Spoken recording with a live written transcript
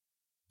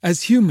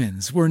As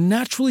humans, we're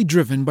naturally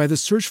driven by the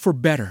search for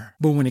better.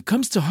 But when it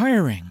comes to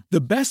hiring,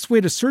 the best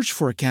way to search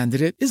for a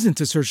candidate isn't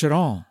to search at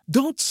all.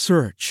 Don't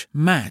search,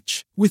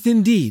 match with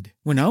Indeed.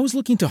 When I was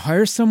looking to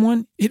hire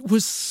someone, it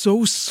was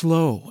so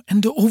slow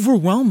and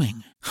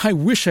overwhelming. I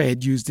wish I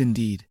had used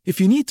Indeed.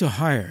 If you need to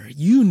hire,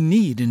 you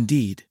need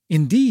Indeed.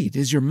 Indeed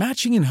is your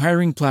matching and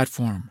hiring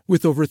platform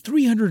with over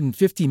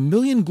 350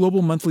 million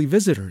global monthly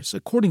visitors,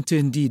 according to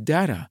Indeed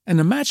data, and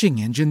a matching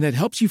engine that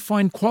helps you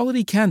find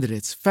quality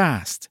candidates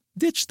fast.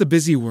 Ditch the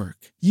busy work.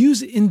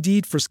 Use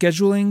Indeed for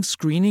scheduling,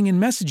 screening,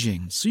 and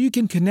messaging so you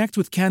can connect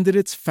with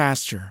candidates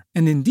faster.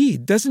 And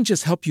Indeed doesn't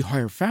just help you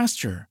hire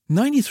faster.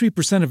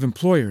 93% of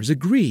employers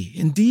agree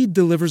Indeed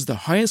delivers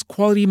the highest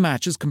quality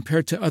matches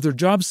compared to other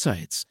job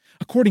sites,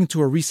 according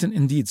to a recent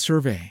Indeed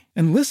survey.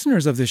 And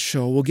listeners of this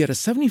show will get a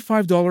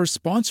 $75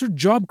 sponsored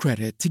job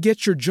credit to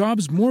get your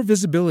jobs more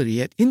visibility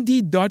at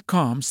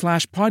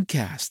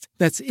Indeed.com/podcast.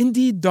 That's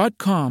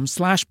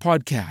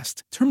Indeed.com/podcast.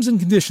 Terms and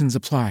conditions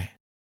apply.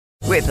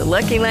 With the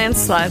Lucky Land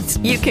Slots,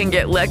 you can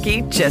get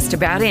lucky just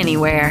about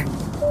anywhere.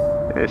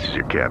 This is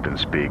your captain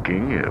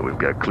speaking. We've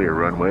got clear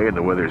runway and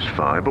the weather's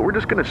fine, but we're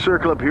just going to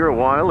circle up here a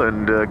while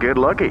and get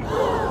lucky.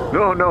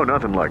 No,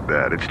 nothing like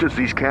that. It's just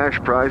these cash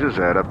prizes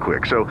add up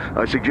quick. So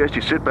I suggest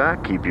you sit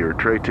back, keep your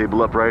tray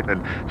table upright,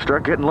 and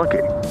start getting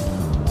lucky.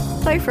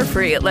 Play for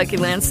free at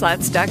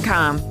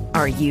LuckyLandSlots.com.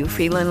 Are you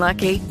feeling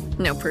lucky?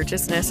 No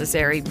purchase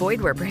necessary.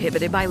 Void where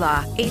prohibited by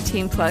law.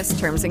 18 plus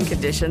terms and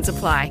conditions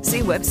apply.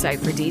 See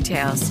website for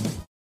details.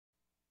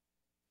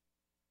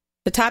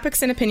 The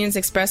topics and opinions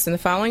expressed in the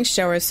following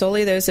show are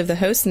solely those of the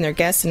host and their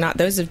guests and not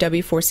those of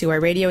W4CY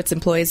Radio, its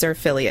employees, or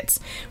affiliates.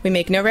 We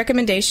make no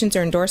recommendations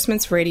or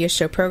endorsements for radio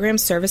show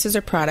programs, services,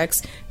 or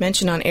products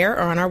mentioned on air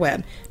or on our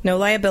web. No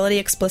liability,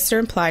 explicit or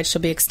implied,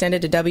 shall be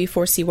extended to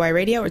W4CY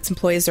Radio or its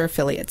employees or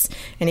affiliates.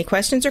 Any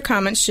questions or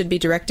comments should be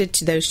directed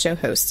to those show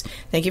hosts.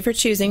 Thank you for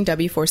choosing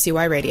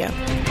W4CY Radio.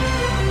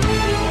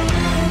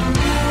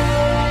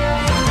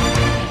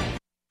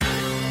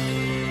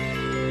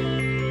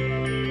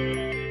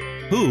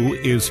 Who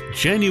is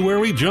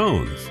January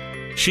Jones?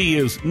 She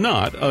is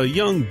not a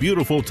young,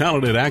 beautiful,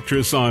 talented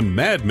actress on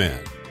Mad Men.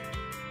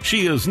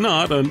 She is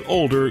not an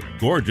older,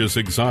 gorgeous,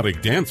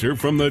 exotic dancer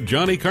from the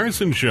Johnny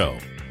Carson Show.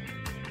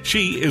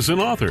 She is an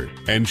author,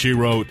 and she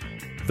wrote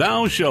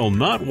Thou Shalt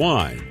Not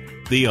Whine,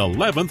 the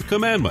 11th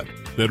Commandment,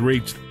 that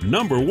reached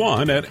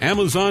 #1 at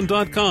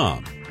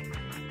Amazon.com.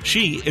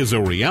 She is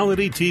a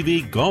reality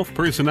TV golf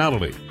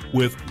personality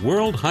with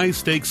World High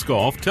Stakes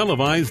Golf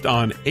televised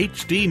on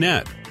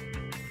HDNet.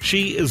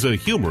 She is a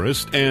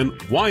humorist and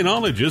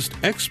winologist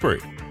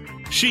expert.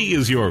 She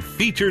is your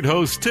featured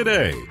host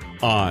today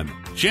on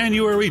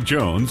January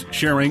Jones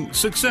Sharing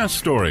Success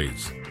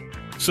Stories.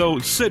 So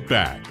sit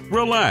back,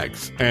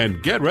 relax,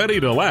 and get ready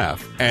to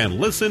laugh and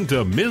listen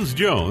to Ms.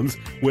 Jones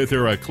with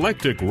her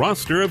eclectic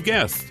roster of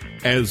guests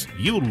as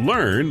you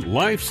learn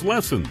life's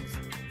lessons.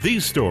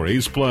 These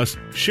stories plus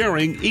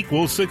sharing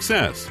equals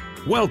success.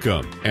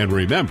 Welcome, and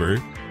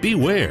remember,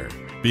 beware,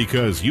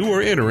 because you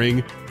are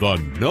entering the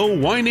no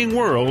whining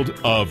world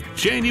of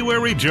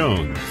January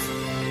Jones.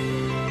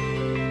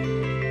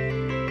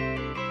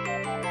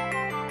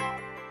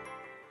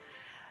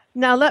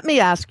 Now, let me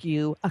ask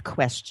you a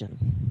question.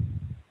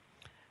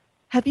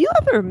 Have you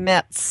ever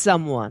met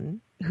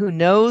someone who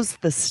knows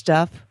the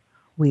stuff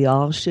we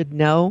all should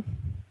know?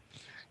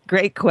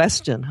 Great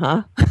question,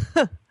 huh?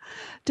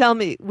 Tell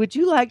me, would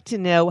you like to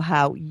know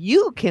how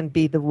you can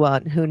be the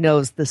one who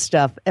knows the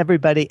stuff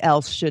everybody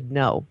else should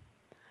know?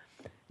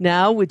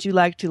 Now, would you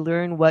like to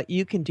learn what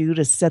you can do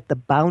to set the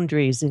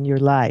boundaries in your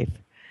life?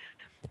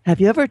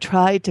 Have you ever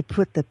tried to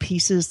put the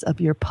pieces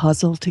of your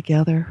puzzle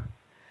together?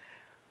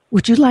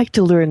 Would you like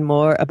to learn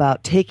more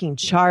about taking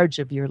charge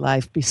of your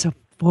life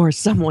before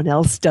someone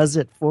else does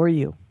it for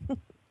you?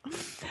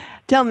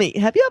 Tell me,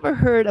 have you ever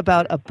heard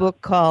about a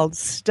book called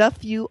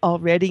Stuff You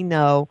Already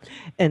Know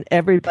and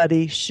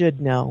Everybody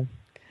Should Know?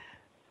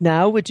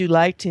 Now, would you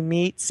like to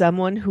meet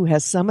someone who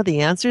has some of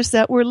the answers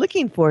that we're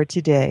looking for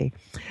today?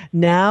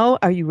 Now,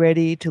 are you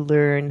ready to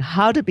learn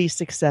how to be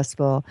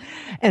successful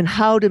and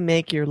how to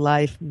make your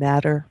life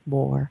matter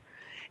more?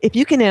 If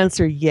you can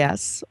answer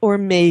yes or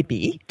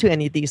maybe to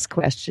any of these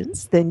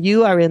questions, then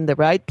you are in the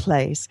right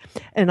place,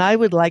 and I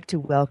would like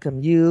to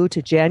welcome you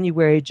to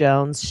January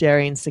Jones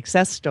Sharing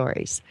Success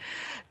Stories.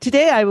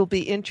 Today, I will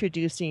be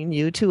introducing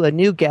you to a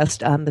new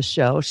guest on the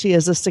show. She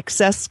is a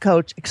success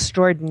coach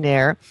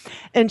extraordinaire,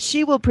 and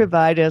she will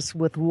provide us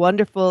with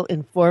wonderful,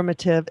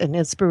 informative, and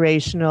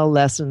inspirational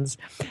lessons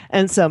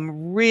and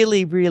some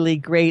really, really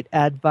great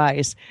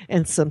advice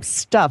and some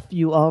stuff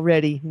you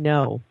already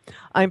know.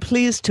 I'm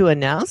pleased to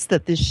announce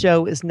that this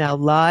show is now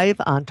live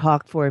on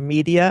Talk4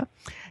 Media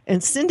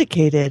and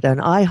syndicated on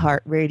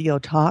iHeartRadio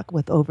Talk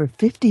with over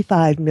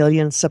 55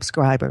 million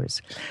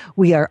subscribers.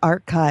 We are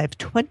archived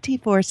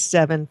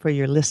 24/7 for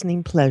your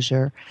listening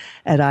pleasure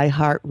at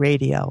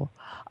iHeartRadio.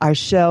 Our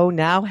show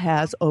now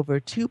has over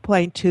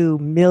 2.2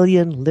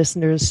 million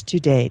listeners to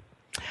date.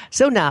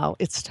 So now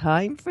it's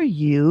time for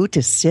you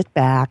to sit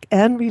back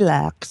and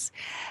relax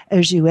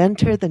as you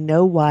enter the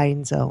no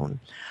wine zone.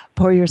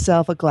 Pour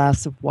yourself a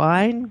glass of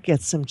wine,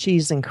 get some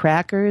cheese and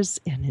crackers,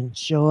 and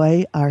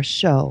enjoy our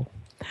show.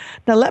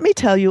 Now, let me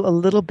tell you a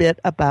little bit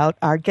about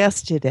our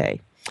guest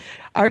today.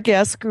 Our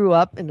guest grew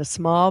up in a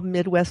small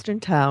Midwestern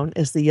town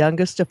as the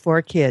youngest of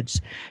 4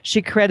 kids.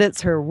 She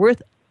credits her work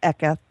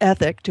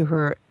ethic to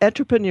her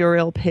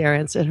entrepreneurial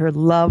parents and her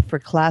love for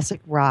classic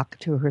rock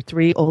to her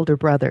 3 older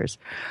brothers.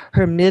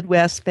 Her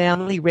Midwest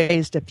family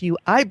raised a few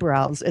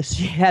eyebrows as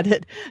she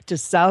headed to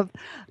South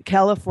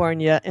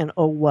California in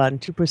 2001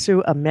 to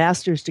pursue a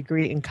master's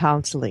degree in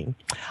counseling.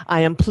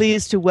 I am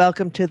pleased to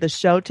welcome to the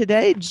show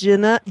today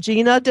Gina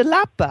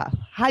DeLappa.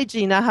 Hi,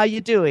 Gina. How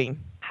you doing?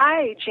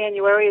 Hi,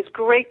 January. It's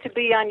great to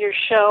be on your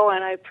show,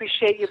 and I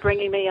appreciate you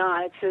bringing me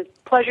on. It's a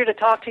pleasure to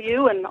talk to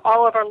you and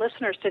all of our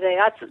listeners today.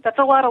 That's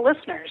a lot of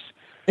listeners.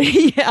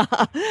 Yeah,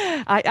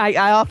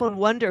 I often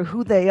wonder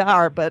who they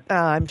are, but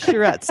I'm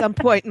sure at some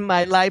point in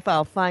my life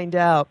I'll find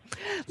out.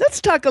 Let's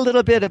talk a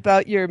little bit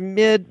about your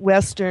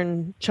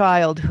Midwestern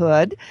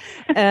childhood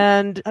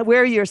and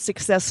where your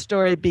success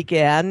story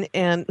began,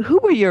 and who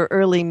were your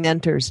early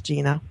mentors,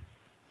 Gina?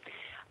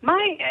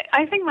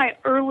 I think my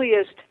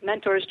earliest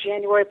mentors,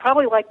 January,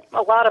 probably like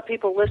a lot of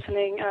people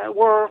listening,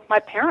 were my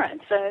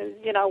parents.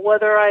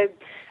 Whether I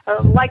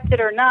liked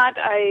it or not,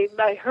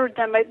 I heard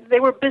them.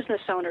 They were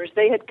business owners.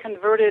 They had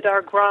converted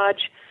our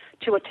garage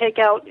to a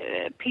takeout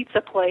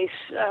pizza place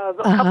a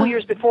couple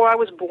years before I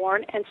was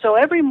born. And so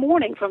every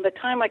morning from the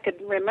time I could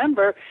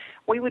remember,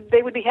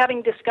 they would be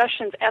having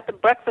discussions at the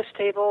breakfast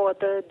table, at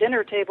the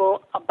dinner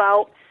table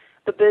about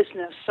the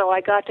business. So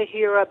I got to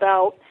hear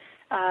about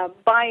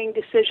buying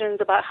decisions,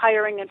 about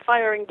hiring and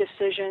firing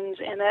decisions,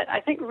 and that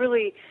I think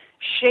really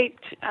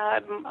shaped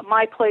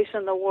my place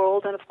in the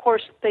world. And of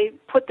course, they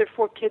put their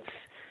 4 kids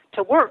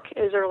to work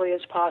as early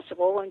as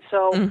possible. And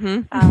so,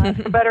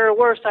 for better or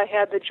worse, I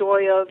had the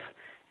joy of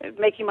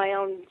making my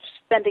own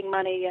spending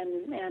money,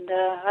 and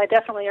I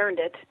definitely earned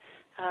it.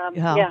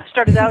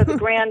 Started out with a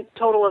grand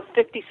total of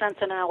 50 cents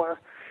an hour.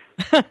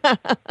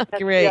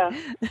 Great. Yeah.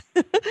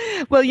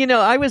 Well,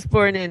 I was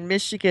born in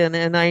Michigan,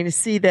 and I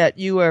see that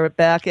you are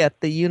back at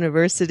the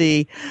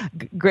university,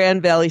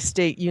 Grand Valley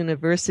State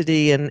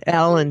University in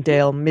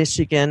Allendale,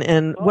 Michigan.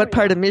 And what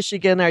part of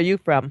Michigan are you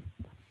from?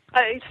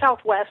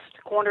 Southwest,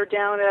 corner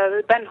down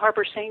Benton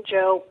Harbor, St.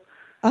 Joe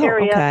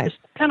area. Okay. Just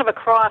kind of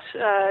across,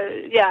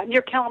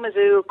 near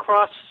Kalamazoo,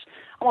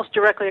 almost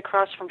directly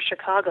across from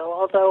Chicago,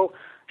 although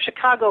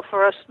Chicago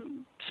for us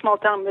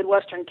small-town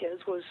Midwestern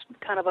kids was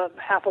kind of a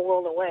half a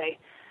world away.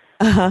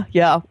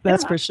 Yeah,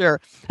 that's for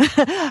sure.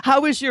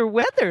 How is your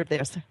weather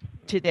there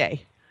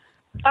today?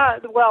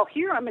 Well,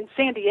 here I'm in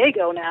San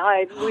Diego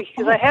now.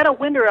 Because I had a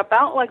winter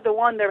about like the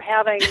one they're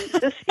having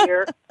this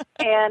year.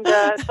 And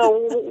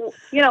so,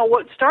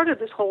 what started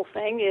this whole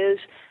thing is,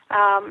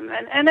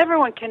 and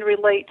everyone can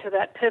relate to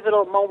that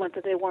pivotal moment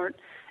that they weren't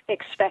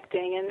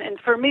expecting. And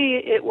for me,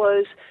 it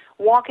was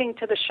walking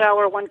to the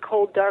shower one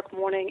cold, dark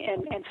morning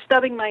and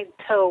stubbing my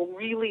toe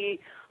really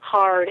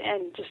hard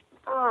and just,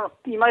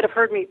 you might have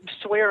heard me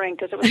swearing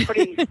because it was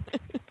pretty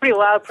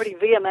loud, pretty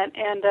vehement,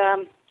 and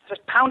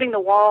just pounding the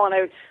wall. And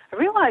I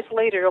realized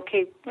later,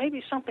 okay,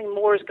 maybe something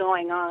more is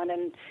going on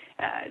and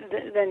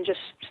than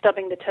just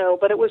stubbing the toe.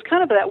 But it was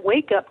kind of that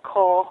wake-up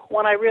call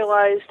when I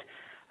realized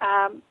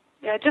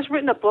I'd just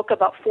written a book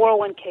about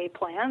 401k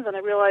plans, and I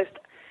realized,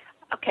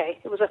 okay,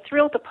 it was a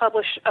thrill to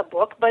publish a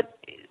book, but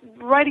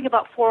writing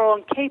about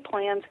 401k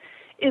plans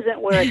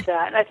isn't where it's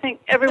at. And I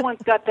think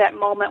everyone's got that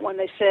moment when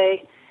they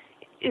say,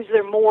 is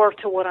there more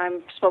to what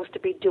I'm supposed to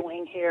be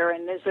doing here?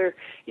 And is there,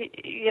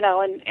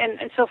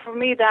 and so for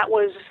me, that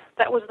was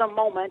the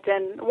moment.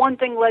 And one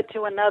thing led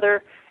to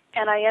another,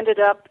 and I ended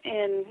up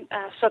in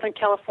Southern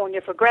California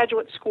for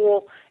graduate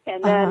school,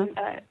 and then,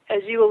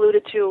 as you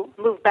alluded to,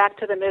 moved back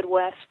to the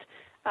Midwest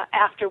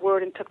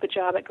afterward and took the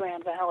job at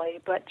Grand Valley.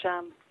 But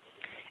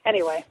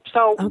anyway,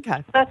 so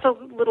that's a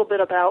little bit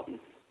about, and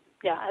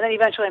then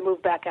eventually I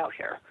moved back out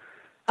here.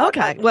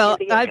 Okay, well,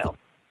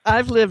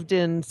 I've lived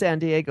in San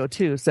Diego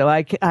too, so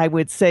I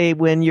would say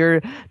when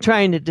you're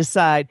trying to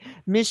decide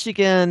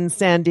Michigan,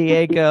 San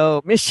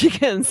Diego,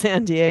 Michigan,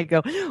 San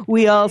Diego,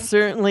 we all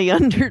certainly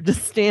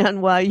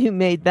understand why you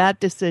made that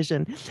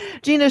decision.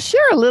 Gina,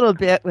 share a little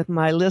bit with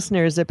my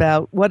listeners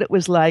about what it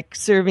was like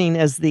serving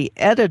as the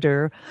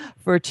editor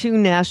for 2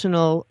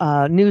 national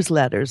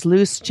newsletters,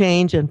 Loose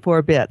Change and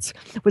 4 Bits.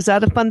 Was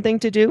that a fun thing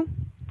to do?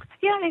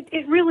 Yeah,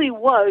 it really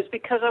was,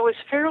 because I was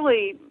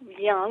fairly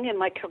young in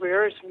my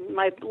career,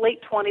 my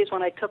late 20s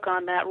when I took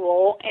on that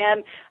role,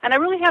 and I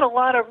really had a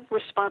lot of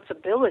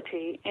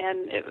responsibility,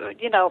 and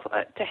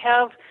to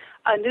have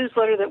a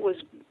newsletter that was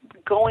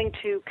going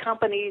to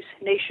companies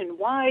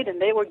nationwide,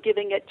 and they were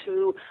giving it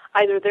to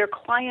either their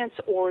clients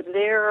or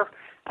their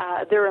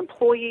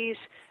employees.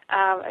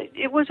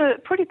 It was a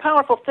pretty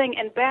powerful thing,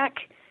 and back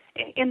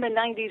in the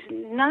 90s,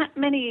 not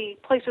many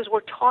places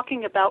were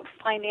talking about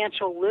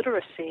financial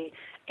literacy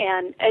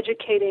and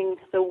educating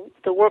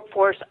the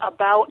workforce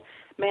about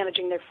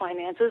managing their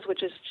finances,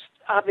 which is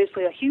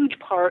obviously a huge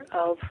part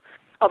of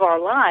our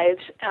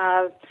lives.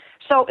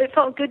 So it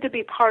felt good to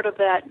be part of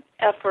that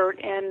effort.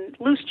 And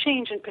Loose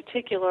Change in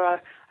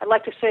particular, I'd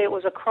like to say it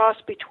was a cross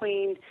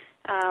between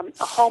a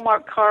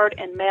Hallmark card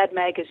and Mad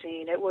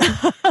Magazine. It was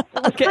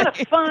Okay. kind of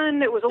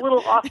fun. It was a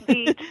little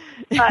offbeat.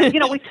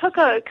 We took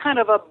a kind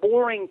of a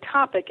boring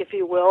topic, if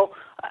you will,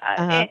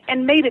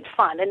 and made it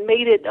fun and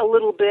made it a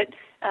little bit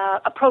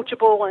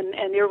approachable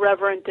and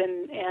irreverent.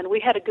 And we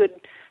had a good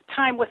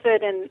time with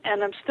it.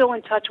 And I'm still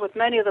in touch with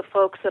many of the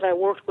folks that I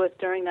worked with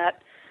during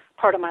that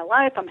part of my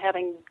life. I'm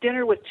having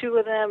dinner with two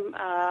of them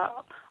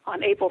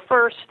on April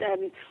 1st,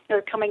 and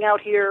they're coming out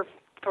here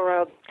for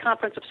a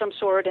conference of some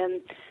sort.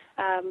 And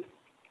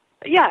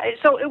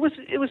so it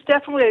was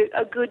definitely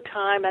a good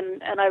time,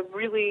 and I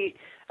really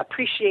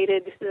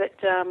appreciated that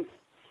that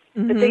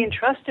they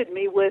entrusted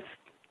me with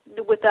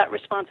that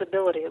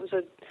responsibility. It was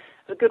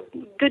a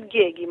good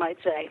gig, you might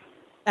say.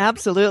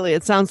 Absolutely.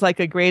 It sounds like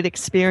a great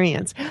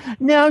experience.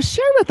 Now,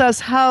 share with us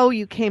how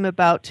you came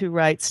about to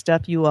write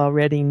Stuff You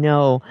Already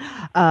Know.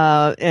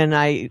 And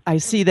I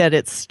see that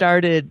it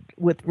started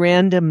with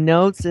random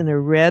notes in a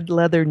red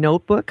leather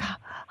notebook.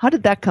 How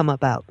did that come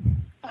about?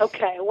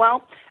 Okay,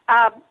 well,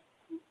 it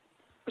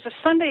was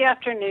a Sunday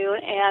afternoon,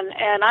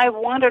 and I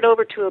wandered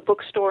over to a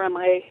bookstore in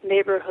my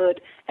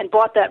neighborhood and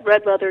bought that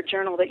red leather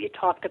journal that you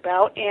talked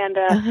about. And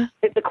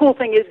the cool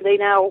thing is they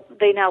now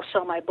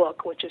sell my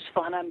book, which is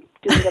fun. I'm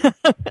doing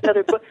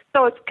another book,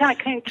 so it kind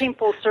of came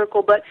full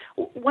circle. But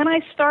when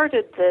I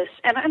started this,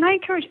 and I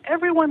encourage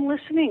everyone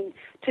listening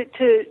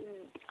to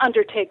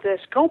undertake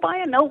this, go buy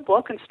a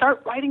notebook and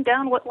start writing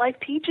down what life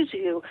teaches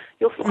you.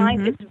 You'll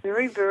find it's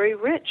very, very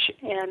rich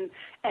and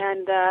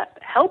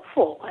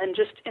helpful and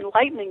just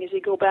enlightening as you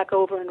go back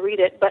over and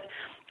read it. But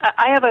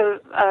I have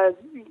a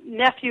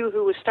nephew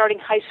who was starting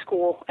high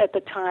school at the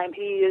time.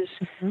 He is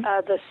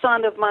the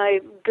son of my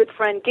good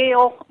friend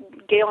Gail.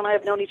 Gail and I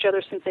have known each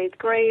other since 8th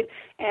grade.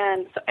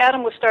 And so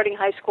Adam was starting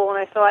high school, and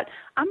I thought,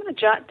 I'm going to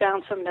jot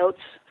down some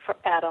notes for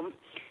Adam.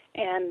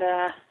 And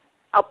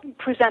I'll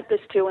present this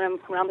to him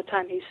around the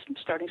time he's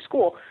starting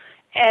school.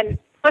 And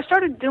I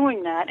started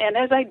doing that, and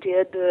as I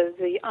did,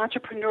 the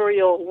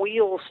entrepreneurial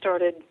wheel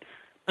started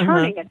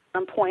turning at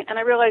some point, and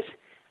I realized,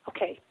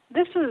 okay,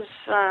 this is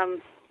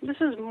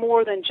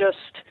more than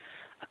just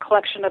a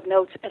collection of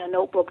notes in a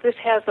notebook. This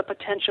has the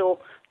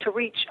potential to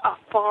reach a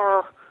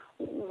far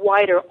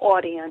wider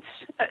audience,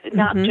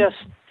 not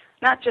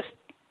just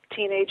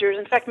teenagers.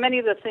 In fact, many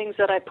of the things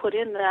that I put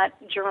in that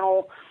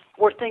journal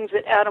were things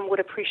that Adam would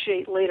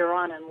appreciate later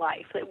on in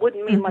life. It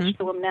wouldn't mean much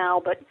to him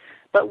now,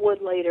 but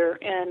would later.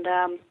 And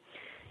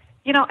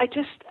I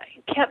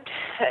kept.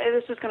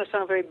 This is going to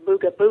sound very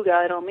booga.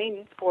 I don't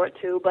mean for it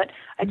to, but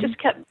I just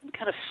kept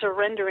kind of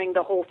surrendering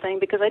the whole thing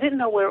because I didn't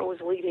know where it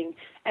was leading.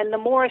 And the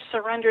more I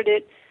surrendered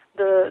it,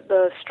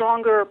 the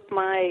stronger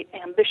my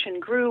ambition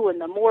grew, and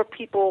the more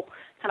people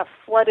kind of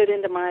flooded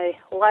into my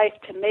life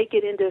to make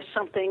it into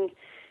something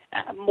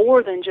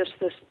more than just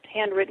this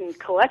handwritten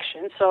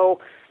collection. So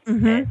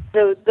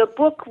the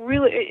book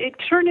really, it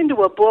turned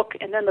into a book,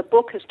 and then the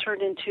book has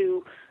turned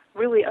into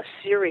really a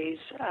series.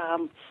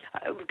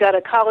 We've got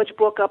a college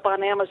book up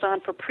on Amazon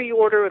for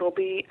pre-order. It'll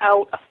be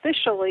out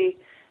officially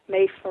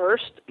May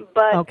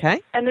 1st,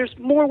 and there's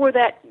more where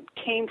that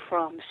came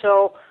from.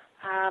 So,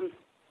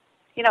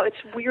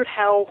 it's weird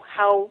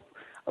how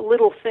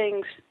little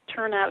things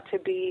turn out to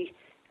be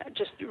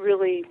just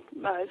really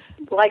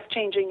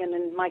life-changing, and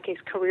in my case,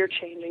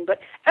 career-changing. But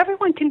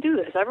everyone can do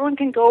this. Everyone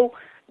can go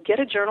get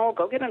a journal,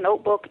 go get a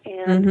notebook,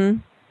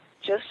 and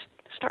just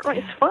start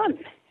writing. It's fun.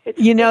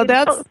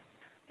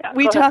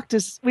 We talk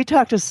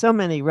to so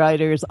many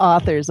writers,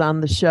 authors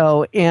on the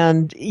show,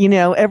 and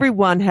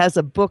everyone has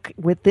a book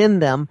within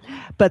them.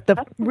 But the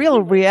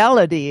real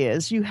reality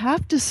is you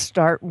have to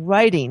start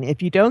writing.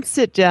 If you don't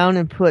sit down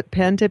and put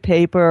pen to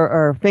paper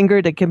or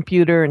finger to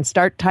computer and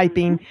start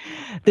typing,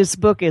 this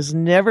book is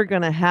never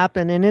going to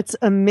happen. And it's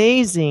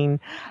amazing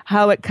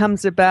how it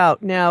comes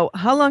about. Now,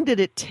 how long did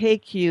it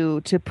take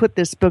you to put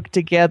this book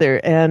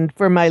together? And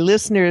for my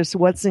listeners,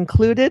 what's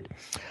included?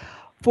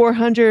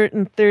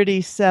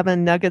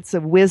 437 nuggets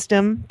of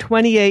wisdom,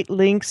 28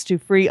 links to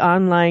free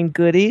online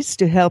goodies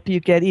to help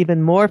you get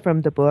even more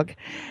from the book,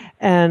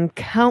 and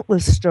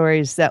countless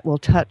stories that will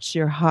touch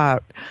your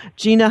heart.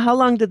 Gina, how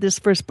long did this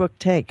first book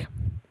take?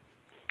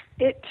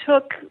 It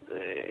took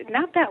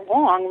not that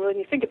long when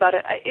you think about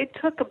it. It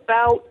took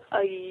about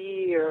a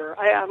year.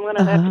 I'm going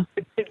to have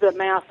to do the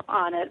math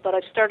on it, but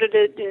I started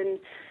it in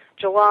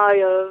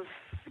July of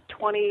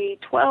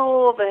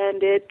 2012,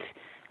 and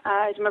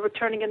I remember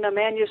turning in the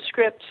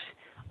manuscript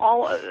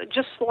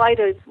just slight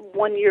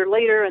 1 year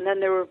later, and then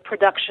there were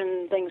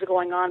production things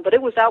going on, but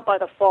it was out by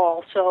the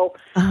fall, so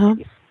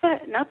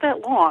not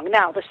that long.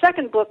 Now, the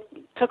second book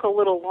took a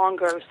little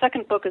longer. The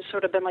second book has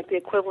sort of been like the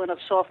equivalent of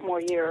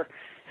sophomore year.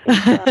 It's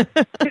kind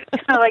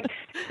of like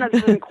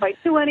this isn't quite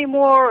new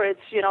anymore. It's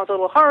it's a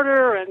little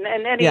harder, and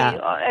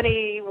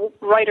any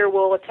writer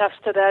will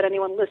attest to that.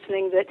 Anyone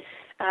listening that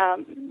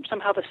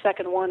somehow the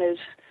second one is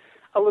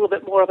a little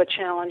bit more of a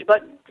challenge,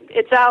 but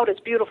it's out. It's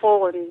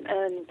beautiful,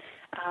 and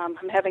I'm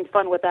having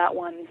fun with that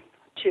one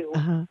too.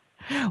 Uh-huh.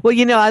 Well,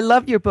 I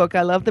love your book.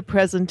 I love the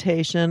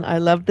presentation. I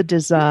love the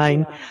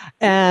design.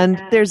 And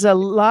there's a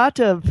lot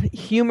of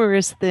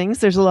humorous things.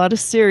 There's a lot of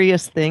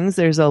serious things.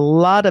 There's a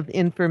lot of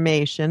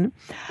information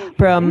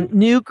from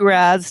new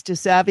grads to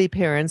savvy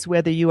parents,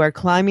 whether you are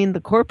climbing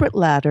the corporate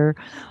ladder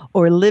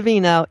or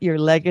living out your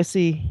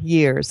legacy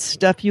years.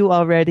 Stuff you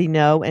already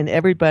know, and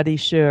everybody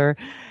sure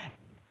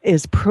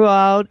is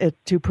proud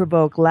to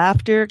provoke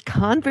laughter,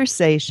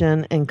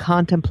 conversation, and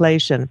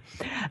contemplation.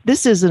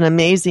 This is an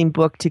amazing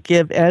book to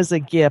give as a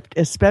gift,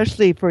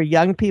 especially for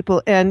young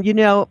people. And,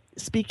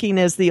 speaking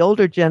as the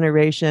older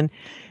generation,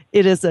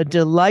 it is a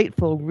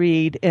delightful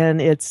read,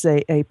 and it's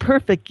a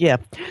perfect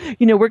gift.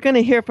 We're going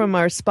to hear from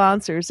our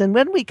sponsors, and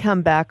when we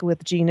come back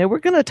with Gina, we're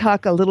going to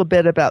talk a little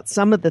bit about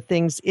some of the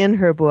things in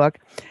her book,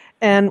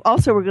 and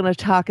also we're going to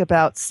talk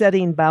about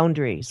setting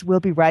boundaries. We'll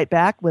be right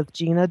back with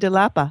Gina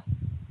DeLappa.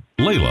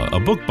 Layla, a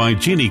book by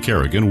Jeannie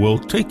Kerrigan, will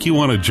take you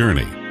on a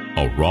journey,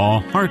 a raw,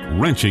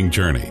 heart-wrenching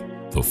journey.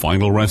 The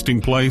final resting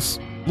place?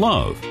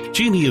 Love.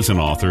 Jeannie is an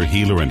author,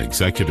 healer, and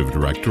executive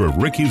director of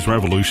Ricky's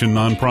Revolution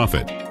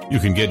nonprofit. You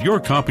can get your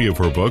copy of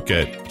her book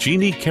at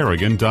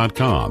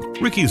JeannieKerrigan.com.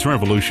 Ricky's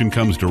Revolution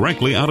comes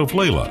directly out of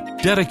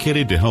Layla,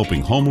 dedicated to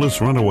helping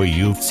homeless runaway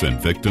youths and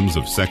victims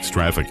of sex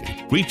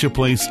trafficking reach a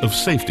place of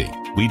safety.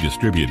 We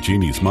distribute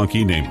Jeannie's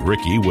monkey named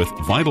Ricky with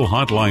vital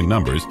hotline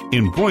numbers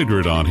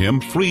embroidered on him,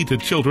 free to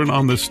children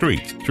on the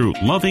streets through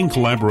loving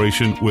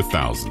collaboration with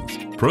thousands.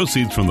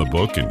 Proceeds from the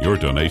book and your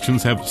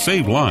donations have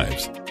saved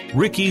lives.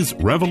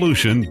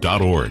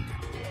 Ricky'sRevolution.org.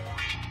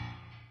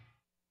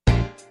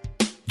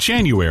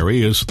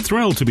 January is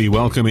thrilled to be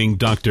welcoming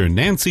Dr.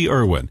 Nancy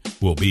Irwin,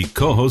 who will be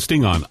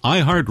co-hosting on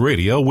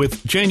iHeartRadio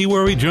with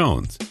January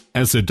Jones.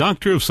 As a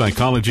doctor of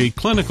psychology,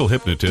 clinical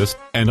hypnotist,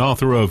 and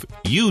author of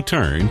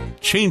U-Turn,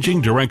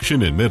 Changing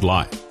Direction in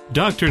Midlife,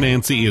 Dr.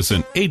 Nancy is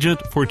an agent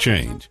for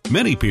change.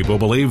 Many people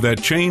believe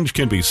that change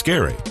can be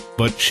scary,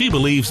 but she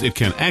believes it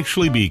can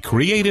actually be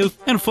creative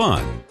and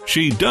fun.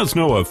 She does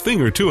know a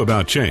thing or two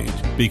about change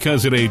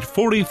because at age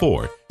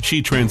 44,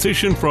 she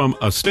transitioned from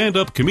a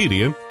stand-up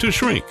comedian to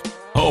shrink.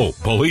 Oh,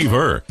 believe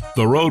her,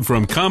 the road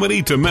from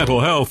comedy to mental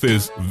health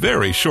is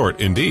very short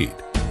indeed.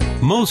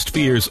 Most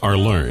fears are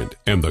learned,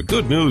 and the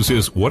good news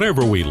is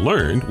whatever we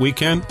learned, we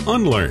can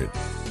unlearn.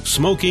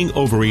 Smoking,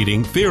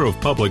 overeating, fear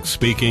of public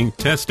speaking,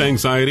 test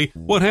anxiety,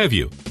 what have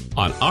you.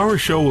 On our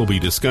show, we'll be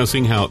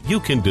discussing how you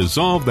can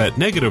dissolve that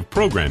negative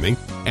programming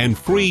and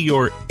free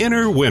your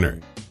inner winner.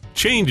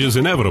 Change is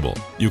inevitable.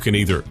 You can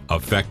either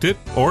affect it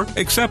or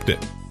accept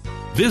it.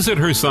 Visit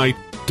her site,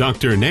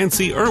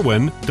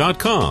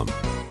 drnancyirwin.com.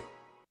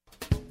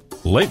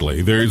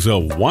 Lately, there's a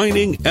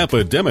whining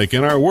epidemic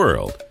in our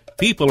world.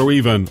 People are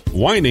even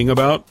whining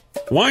about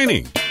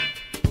whining.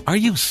 Are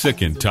you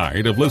sick and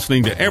tired of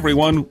listening to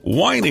everyone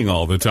whining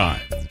all the time?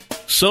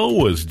 So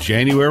was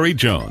January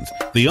Jones,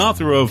 the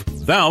author of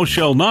Thou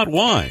Shalt Not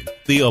Whine,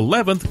 the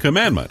 11th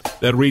Commandment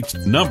that reached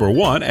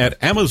 #1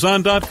 at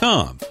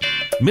Amazon.com.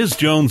 Ms.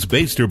 Jones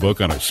based her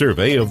book on a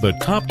survey of the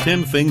top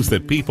 10 things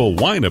that people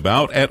whine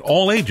about at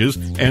all ages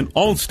and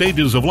all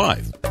stages of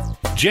life.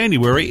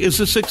 January is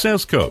a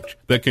success coach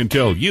that can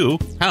tell you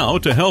how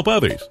to help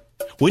others.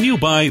 When you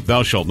buy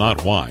Thou Shalt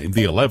Not Whine,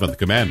 the 11th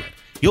Commandment,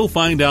 you'll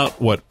find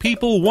out what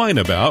people whine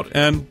about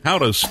and how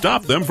to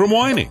stop them from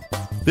whining.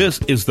 This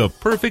is the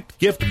perfect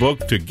gift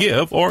book to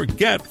give or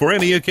get for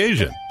any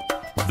occasion.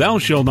 Thou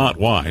Shalt Not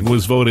Whine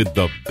was voted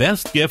the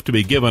best gift to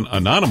be given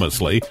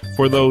anonymously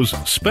for those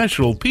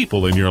special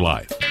people in your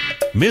life.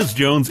 Ms.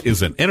 Jones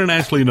is an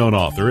internationally known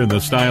author in the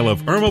style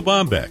of Irma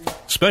Bombeck,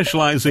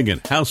 specializing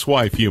in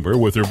housewife humor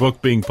with her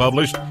book being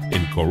published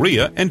in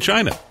Korea and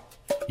China.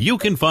 You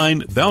can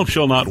find Thou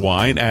Shalt Not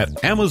Whine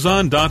at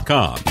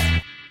Amazon.com.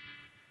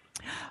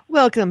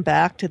 Welcome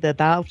back to the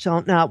Thou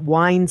Shalt Not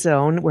Whine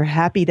Zone. We're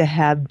happy to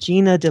have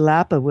Gina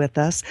DeLappa with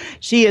us.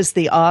 She is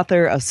the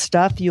author of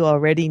Stuff You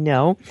Already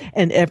Know,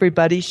 and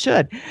Everybody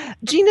Should.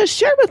 Gina,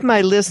 share with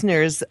my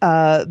listeners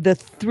the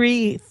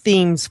 3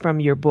 themes from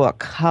your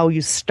book, how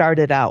you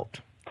started out.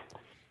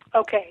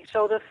 Okay,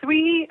 so the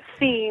 3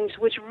 themes,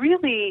 which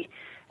really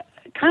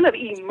kind of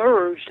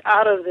emerged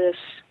out of this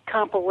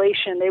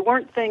compilation, they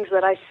weren't things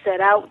that I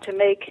set out to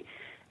make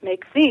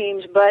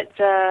themes, but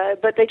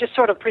they just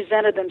sort of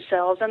presented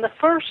themselves. And the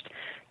first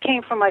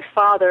came from my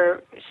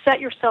father. Set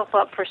yourself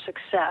up for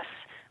success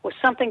was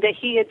something that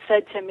he had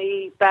said to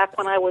me back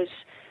when I was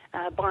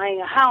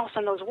buying a house,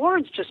 and those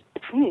words just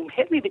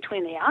hit me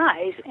between the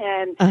eyes.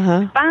 And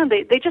I found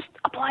they just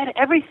apply to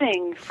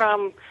everything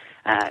from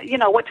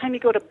what time you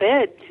go to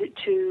bed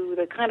to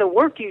the kind of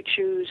work you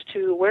choose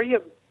to where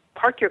you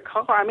park your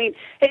car. I mean,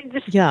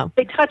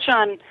 they touch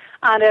on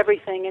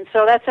everything, and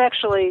so that's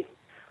actually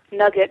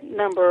nugget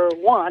number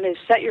 1 is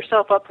set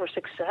yourself up for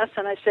success.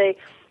 And I say,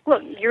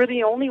 look, you're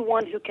the only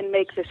one who can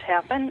make this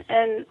happen,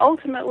 and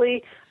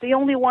ultimately the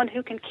only one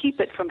who can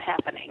keep it from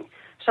happening.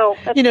 So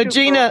that's true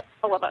Gina,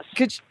 for all of us.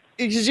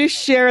 Did you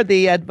share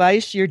the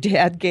advice your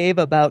dad gave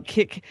about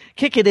kick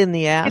it in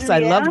the ass? I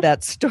love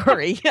that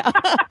story.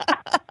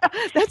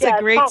 That's a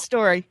great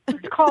story.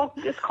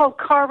 It's called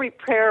car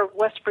repair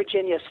West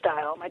Virginia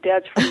style. My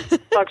dad's from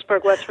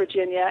Clarksburg, West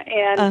Virginia,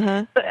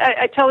 and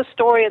I tell a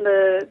story in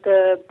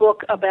the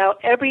book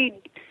about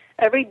every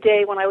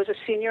day when I was a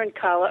senior in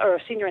college, or a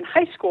senior in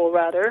high school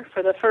rather,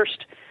 for the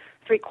first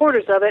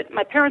 3/4 of it.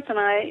 My parents and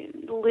I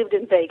lived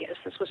in Vegas.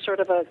 This was sort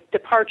of a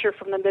departure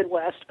from the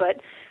Midwest, but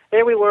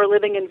there we were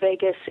living in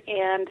Vegas,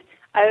 and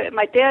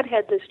my dad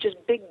had this just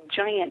big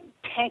giant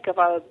tank of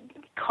a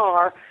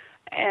car,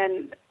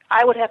 and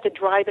I would have to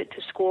drive it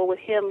to school with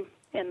him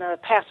in the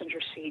passenger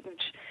seat,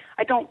 which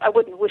I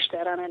wouldn't wish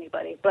that on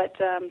anybody, but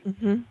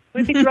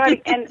we'd be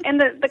driving,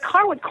 and the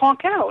car would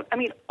conk out. I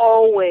mean,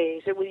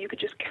 always. You could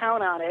just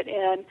count on it,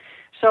 and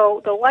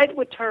so the light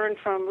would turn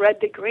from red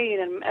to green,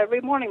 and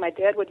every morning my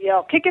dad would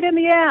yell, "Kick it in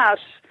the ass."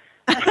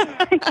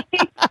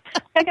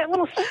 I got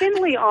little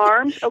spindly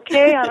arms,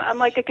 okay? I'm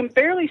like, I can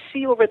barely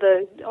see over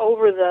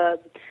the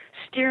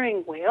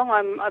steering wheel.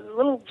 I'm a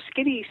little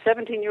skinny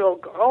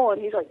 17-year-old girl,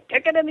 and he's like,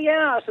 "Kick it in the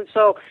ass." And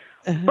so,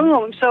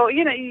 boom. So,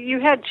 you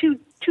had two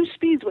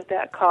speeds with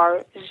that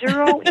car,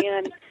 0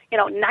 and,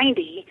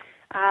 90.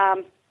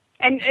 And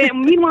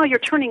meanwhile, you're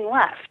turning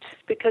left,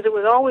 because it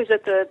was always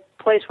at the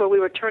place where we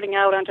were turning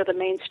out onto the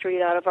main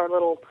street out of our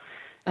little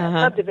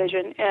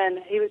subdivision.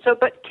 And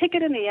but kick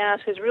it in the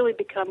ass has really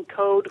become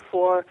code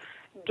for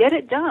get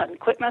it done,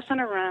 quit messing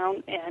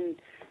around, and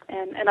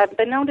I've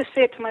been known to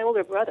say it to my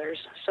older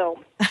brothers. So,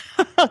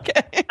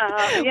 okay,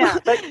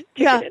 but kick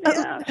it in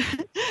the ass.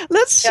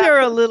 Let's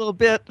share a little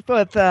bit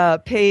with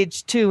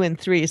page 2 and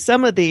 3.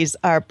 Some of these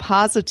are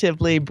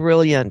positively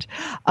brilliant.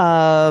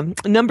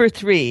 Number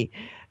 3.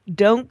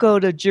 Don't go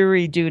to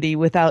jury duty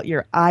without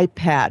your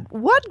iPad.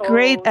 What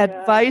great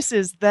advice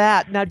is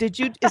that? Now,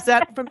 is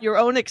that from your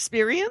own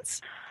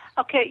experience?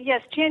 Okay,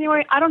 yes,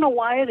 January. I don't know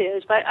why it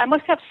is, but I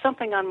must have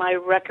something on my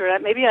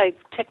record. Maybe I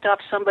ticked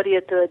off somebody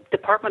at the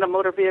Department of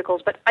Motor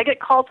Vehicles, but I get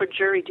called for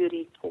jury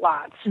duty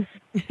lots.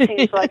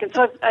 Seems like, and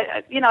so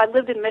I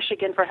lived in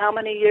Michigan for how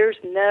many years?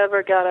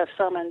 Never got a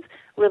summons.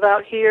 Live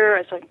out here,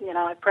 it's like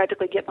I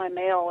practically get my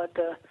mail at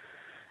the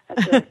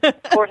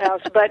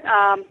courthouse. But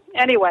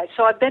anyway,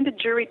 so I've been to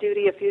jury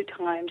duty a few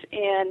times,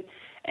 and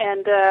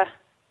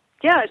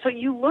so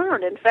you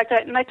learn. In fact,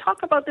 I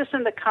talk about this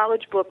in the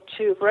college book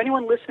too. For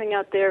anyone listening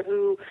out there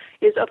who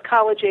is of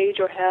college age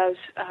or has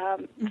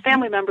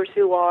family members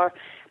who are,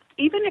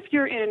 even if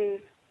you're in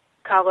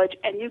college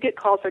and you get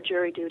called for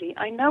jury duty,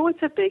 I know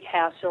it's a big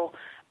hassle,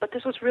 but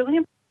this was really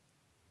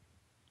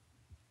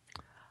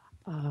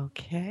important.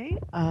 Okay,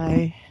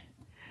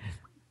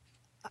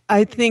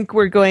 I think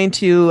we're going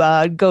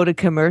to go to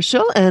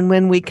commercial, and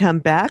when we come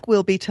back,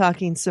 we'll be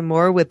talking some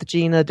more with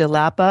Gina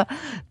DeLappa,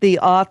 the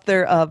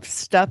author of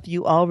Stuff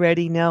You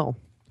Already Know.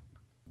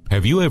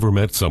 Have you ever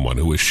met someone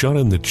who was shot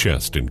in the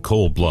chest in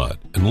cold blood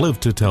and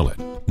lived to tell it?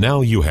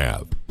 Now you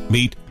have.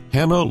 Meet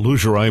Hannah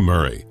Lugerai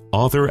Murray,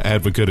 author,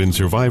 advocate, and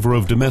survivor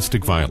of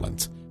domestic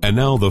violence, and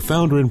now the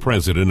founder and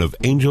president of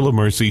Angel of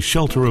Mercy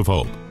Shelter of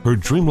Hope. Her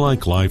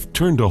dreamlike life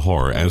turned to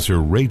horror as her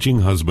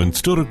raging husband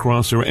stood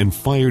across her and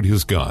fired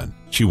his gun.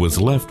 She was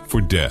left for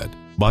dead.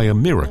 By a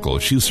miracle,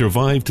 she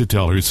survived to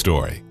tell her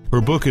story.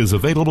 Her book is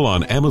available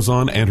on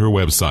Amazon and her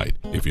website.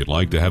 If you'd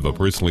like to have a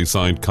personally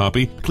signed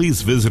copy,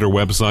 please visit her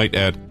website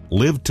at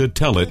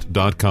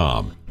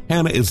livetotellit.com.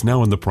 Hannah is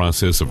now in the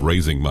process of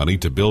raising money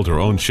to build her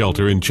own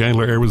shelter in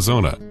Chandler,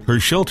 Arizona. Her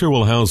shelter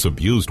will house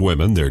abused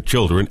women, their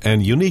children,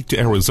 and unique to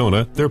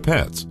Arizona, their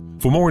pets.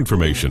 For more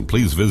information,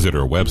 please visit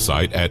her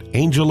website at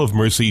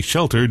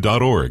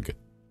angelofmercyshelter.org.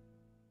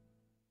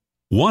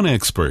 One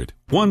expert,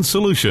 one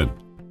solution.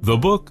 The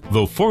book,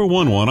 The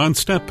 411 on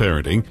Step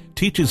Parenting,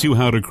 teaches you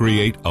how to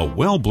create a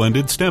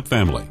well-blended step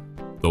family.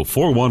 The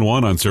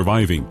 411 on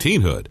Surviving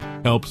Teenhood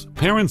helps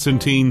parents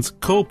and teens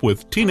cope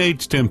with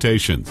teenage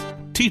temptations,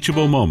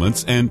 teachable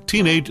moments, and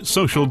teenage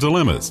social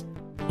dilemmas.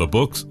 The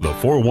books, The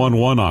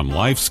 411 on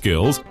Life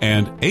Skills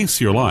and Ace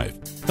Your Life,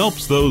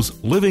 helps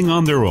those living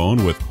on their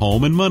own with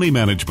home and money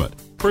management,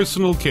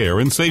 personal care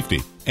and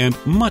safety, and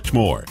much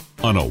more.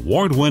 An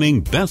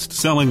award-winning,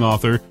 best-selling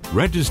author,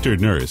 registered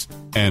nurse,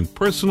 and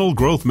personal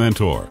growth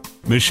mentor,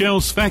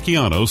 Michelle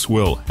Sfakianos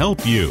will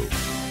help you.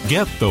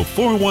 Get the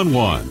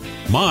 411,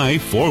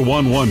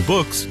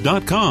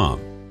 my411books.com.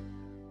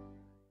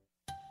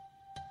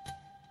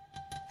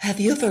 Have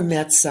you ever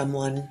met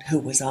someone who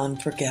was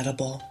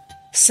unforgettable?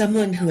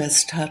 Someone who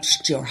has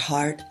touched your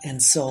heart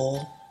and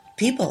soul?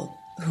 People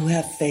who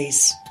have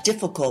faced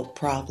difficult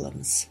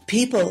problems.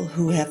 People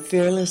who have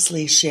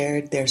fearlessly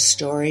shared their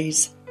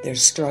stories, their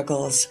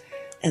struggles,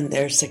 and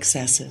their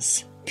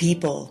successes.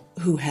 People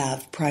who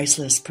have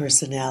priceless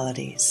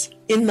personalities.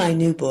 In my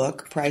new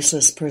book,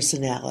 Priceless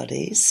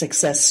Personalities,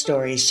 Success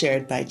Stories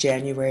Shared by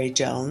January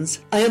Jones,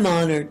 I am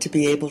honored to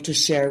be able to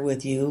share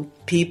with you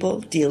people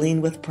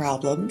dealing with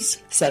problems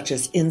such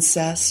as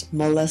incest,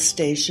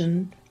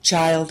 molestation,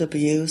 child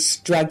abuse,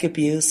 drug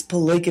abuse,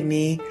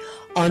 polygamy,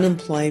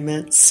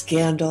 unemployment,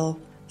 scandal,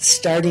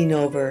 starting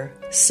over,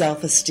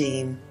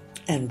 self-esteem,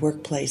 and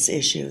workplace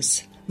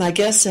issues. My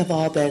guests have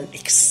all been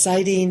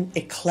exciting,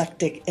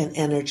 eclectic, and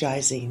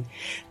energizing.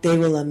 They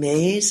will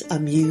amaze,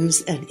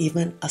 amuse, and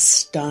even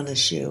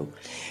astonish you.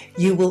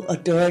 You will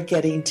adore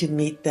getting to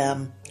meet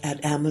them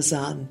at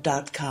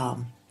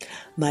Amazon.com.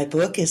 My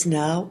book is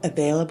now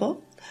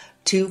available,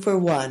 2 for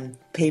 1,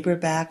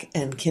 paperback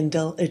and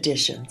Kindle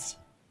editions.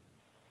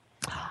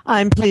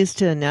 I'm pleased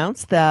to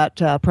announce that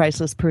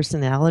Priceless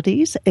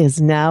Personalities is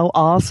now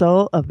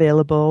also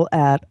available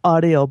at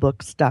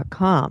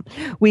audiobooks.com.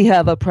 We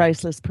have a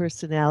priceless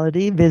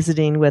personality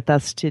visiting with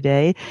us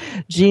today,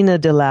 Gina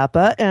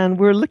DeLappa, and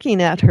we're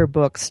looking at her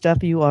book,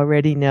 Stuff You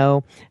Already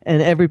Know,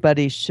 and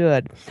everybody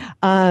should.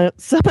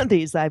 Some of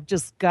these I've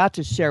just got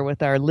to share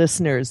with our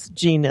listeners,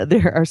 Gina.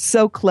 They are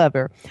so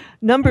clever.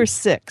 Number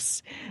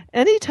 6,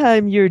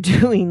 anytime you're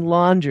doing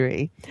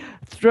laundry,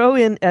 throw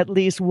in at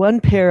least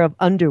one pair of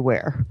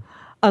underwear,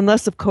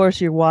 unless, of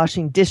course, you're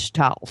washing dish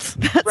towels.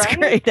 That's right?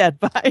 Great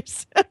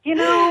advice.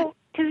 Because,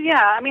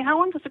 how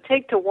long does it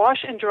take to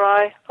wash and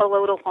dry a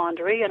load of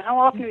laundry? And how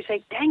often do you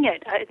say, dang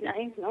it, I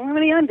don't have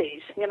any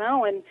undies,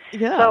 And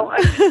yeah. So,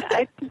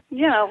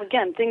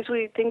 again, things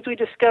we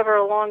discover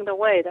along the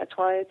way. That's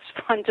why it's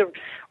fun to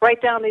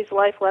write down these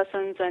life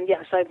lessons. And,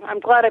 yes,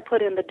 I'm glad I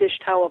put in the dish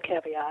towel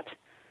caveat.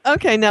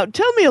 Okay, now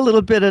tell me a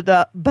little bit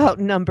about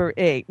number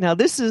 8. Now,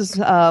 this is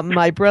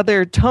my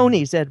brother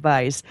Tony's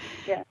advice.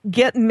 Yeah.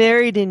 Get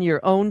married in your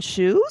own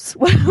shoes?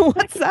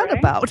 What's that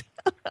about?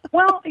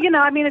 Well,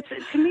 it's,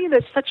 to me,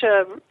 that's such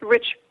a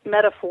rich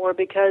metaphor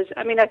because,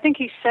 I think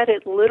he said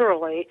it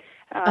literally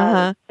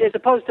as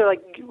opposed to,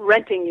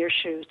 renting your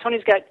shoes.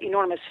 Tony's got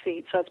enormous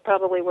feet, so that's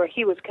probably where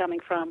he was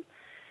coming from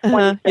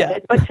when he said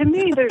it. But to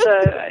me, there's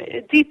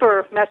a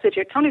deeper message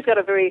here. Tony's got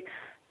a very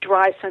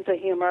dry sense of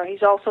humor.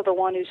 He's also the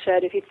one who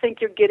said, if you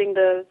think you're getting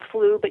the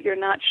flu but you're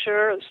not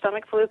sure, the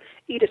stomach flu,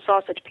 eat a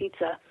sausage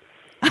pizza.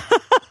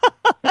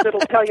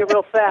 It'll tell you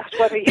real fast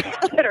whether you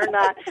get it or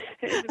not.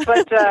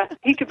 But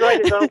he could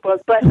write his own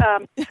book. But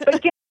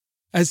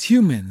As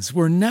humans,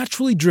 we're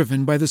naturally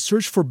driven by the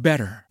search for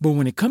better. But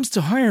when it comes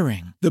to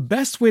hiring, the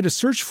best way to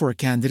search for a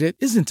candidate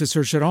isn't to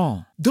search at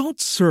all.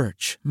 Don't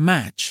search,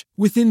 match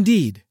with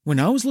Indeed. When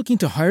I was looking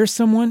to hire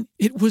someone,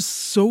 it was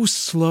so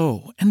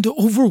slow and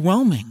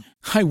overwhelming.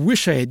 I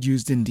wish I had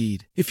used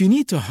Indeed. If you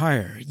need to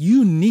hire,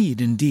 you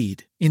need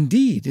Indeed.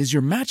 Indeed is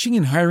your matching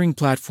and hiring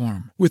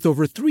platform with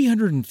over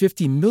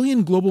 350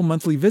 million global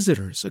monthly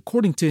visitors,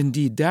 according to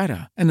Indeed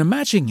data, and a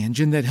matching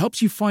engine that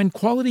helps you find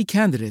quality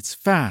candidates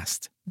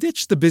fast.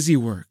 Ditch the busy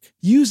work.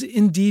 Use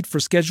Indeed for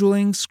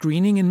scheduling,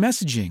 screening, and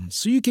messaging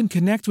so you can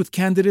connect with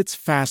candidates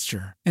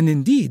faster. And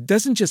Indeed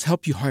doesn't just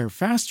help you hire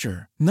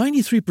faster.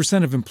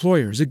 93% of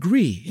employers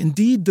agree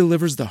Indeed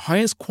delivers the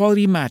highest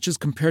quality matches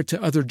compared to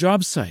other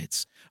job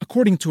sites,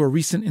 according to a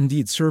recent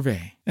Indeed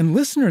survey. And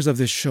listeners of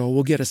this show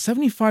will get a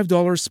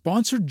 $75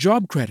 sponsored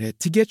job credit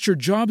to get your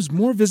jobs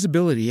more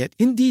visibility at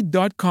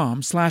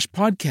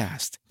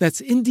Indeed.com/podcast. That's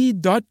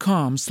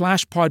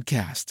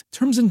Indeed.com/podcast.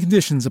 Terms and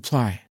conditions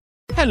apply.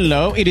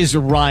 Hello, it is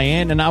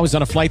Ryan, and I was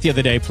on a flight the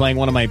other day playing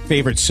one of my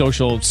favorite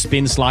social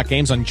spin slot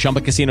games on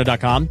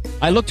ChumbaCasino.com.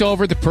 I looked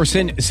over at the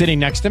person sitting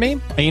next to me,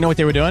 and you know what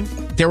they were doing?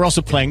 They were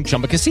also playing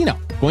Chumba Casino.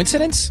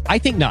 Coincidence? I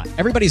think not.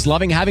 Everybody's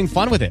loving having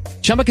fun with it.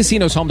 Chumba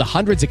Casino is home to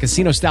hundreds of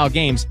casino-style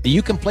games that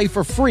you can play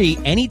for free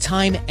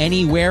anytime,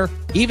 anywhere,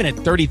 even at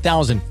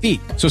 30,000 feet.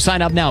 So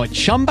sign up now at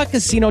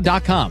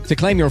ChumbaCasino.com to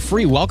claim your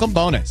free welcome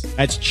bonus.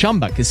 That's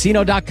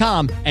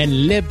ChumbaCasino.com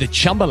and live the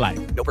Chumba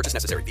life. No purchase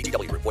necessary.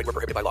 VGW. Void where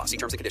prohibited by law. See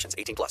terms and conditions.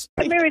 18+.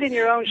 Get married in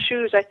your own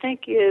shoes, I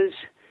think, is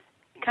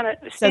kind of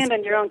stand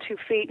on your own 2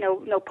 feet,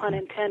 no pun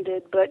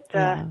intended, but,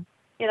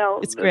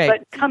 it's great.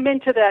 But come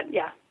into that,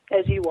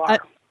 as you are.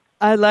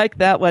 I like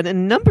that one.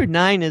 And number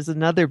 9 is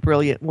another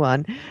brilliant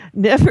one.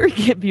 Never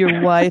give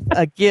your wife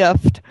a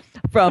gift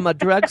from a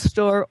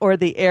drugstore or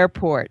the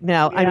airport.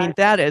 Now,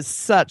 that is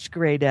such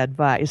great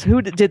advice. Who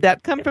did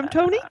that come from,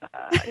 Tony?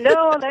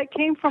 No, that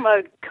came from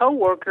a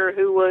coworker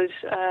who was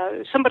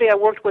somebody I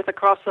worked with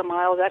across the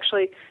miles,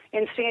 actually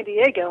in San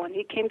Diego, and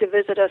he came to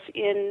visit us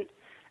in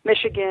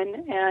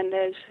Michigan, and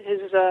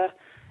his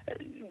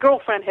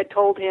girlfriend had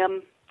told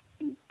him,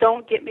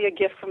 don't get me a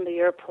gift from the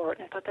airport.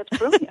 And I thought, that's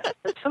brilliant.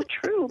 That's so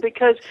true,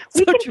 because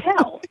we can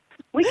tell.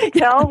 We can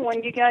tell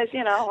when you guys,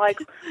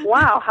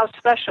 wow, how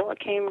special it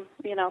came,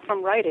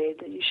 from Rite Aid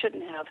that you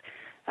shouldn't have.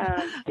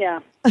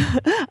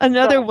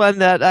 Another one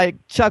that I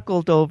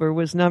chuckled over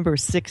was number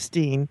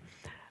 16.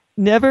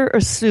 Never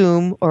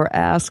assume or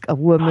ask a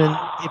woman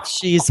if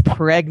she's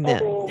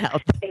pregnant.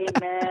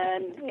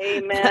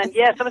 Amen.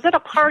 Yes, I was at a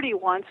party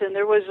once, and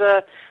there was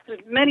it was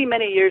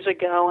many years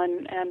ago,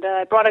 and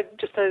I brought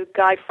just a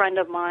guy friend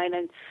of mine,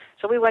 and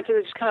so we went to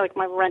just kind of like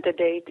my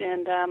rent-a-date,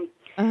 and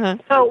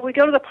so we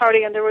go to the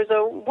party, and there was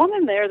a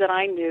woman there that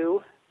I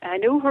knew. I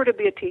knew her to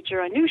be a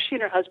teacher. I knew she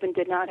and her husband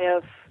did not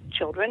have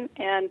children,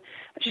 and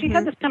she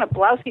had this kind of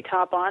blousy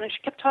top on, and she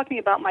kept talking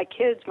about my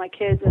kids, and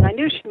I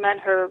knew she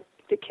meant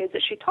the kids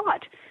that she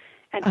taught.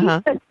 And he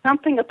said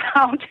something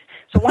about,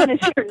 so when is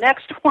your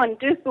next one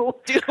due?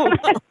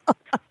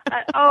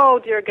 Oh,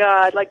 dear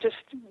God, like just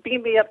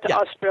beam me up to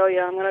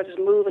Australia. I'm going to just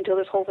move until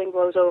this whole thing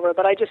blows over.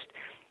 But I just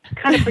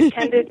kind of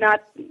pretended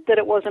not that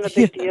it wasn't a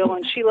big deal,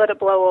 and she let it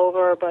blow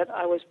over, but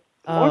I was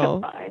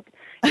mortified.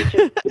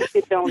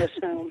 You don't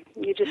assume.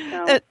 You just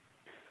don't.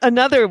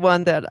 Another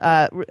one that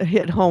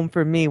hit home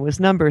for me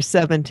was number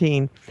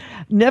 17.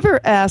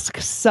 Never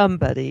ask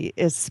somebody,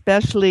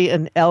 especially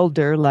an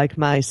elder like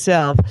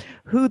myself,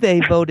 who they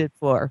voted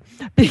for.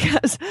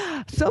 Because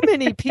so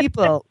many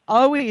people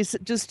always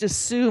just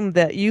assume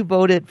that you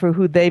voted for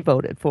who they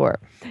voted for.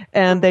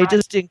 And they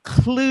just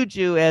include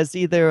you as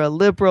either a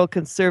liberal,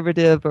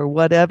 conservative, or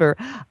whatever.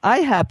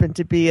 I happen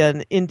to be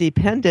an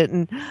independent,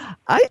 and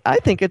I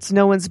think it's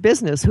no one's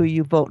business who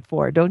you vote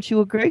for. Don't you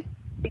agree?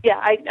 Yeah,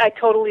 I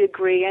totally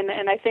agree, and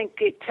I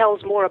think it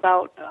tells more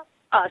about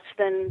us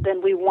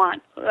than we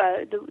want.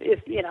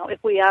 If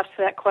we ask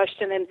that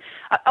question, and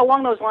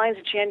along those lines,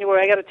 in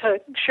January, I got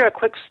to share a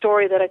quick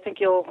story that I think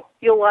you'll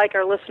like,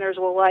 our listeners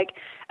will like.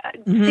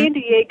 San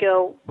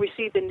Diego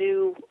received a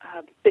new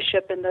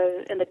bishop in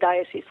the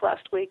diocese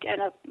last week,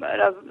 and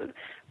a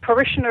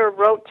parishioner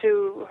wrote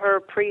to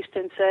her priest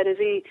and said, "Is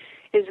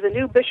the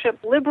new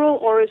bishop liberal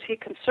or is he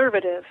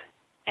conservative?"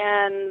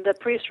 And the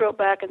priest wrote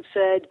back and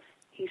said,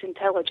 "He's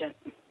intelligent."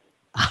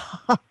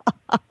 I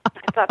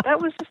thought that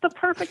was just the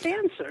perfect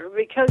answer,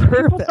 because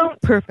people don't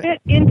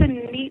fit into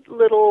neat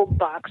little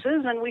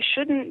boxes, and we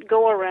shouldn't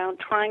go around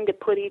trying to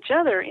put each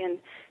other in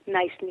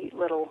nice, neat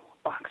little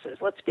boxes.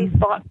 Let's be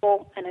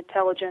thoughtful and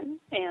intelligent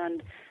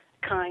and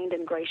kind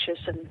and gracious,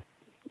 and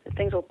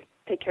things will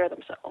take care of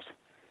themselves.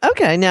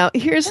 Okay, now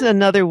here's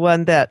another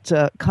one that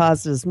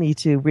causes me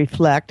to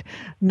reflect.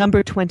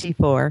 Number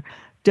 24.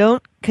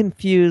 Don't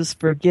confuse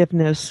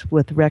forgiveness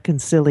with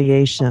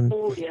reconciliation.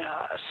 Oh,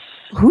 yes.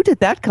 Who did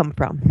that come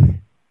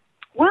from?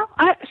 Well,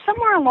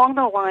 somewhere along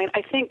the line,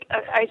 I think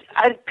I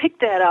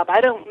picked that up.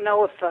 I don't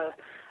know if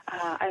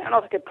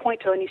I could point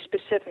to any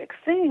specific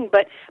thing,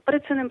 but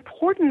it's an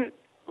important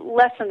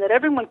lesson that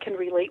everyone can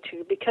relate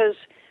to, because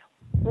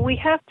we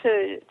have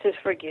to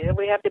forgive.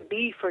 We have to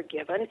be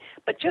forgiven.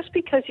 But just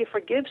because you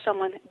forgive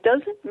someone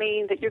doesn't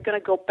mean that you're going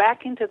to go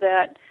back into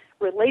that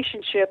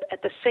relationship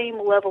at the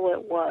same level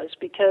it was,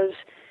 because,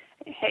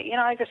 hey,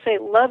 like I say,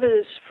 love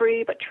is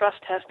free, but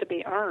trust has to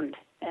be earned.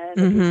 And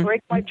if you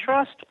break my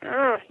trust,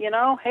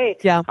 hey,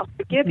 I'll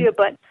forgive you,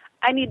 but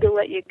I need to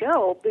let you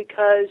go,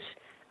 because,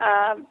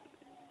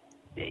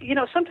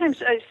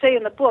 sometimes I say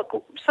in the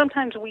book,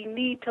 sometimes we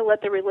need to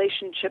let the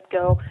relationship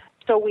go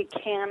so we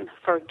can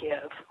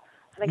forgive.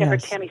 I think I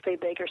heard Tammy Faye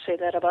Baker say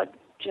that about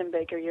Jim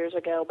Baker years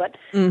ago, but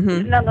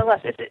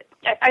nonetheless,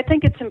 I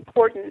think it's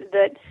important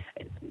that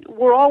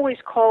we're always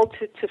called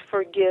to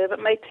forgive.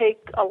 It may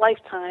take a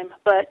lifetime,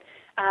 but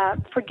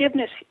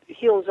forgiveness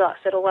heals us.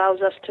 It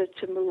allows us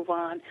to move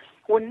on.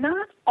 We're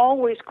not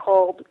always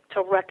called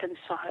to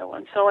reconcile,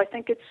 and so I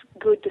think it's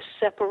good to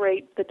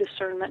separate the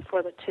discernment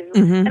for the two.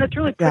 And it's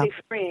really pretty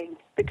freeing,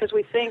 because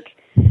we think,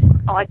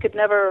 I could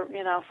never,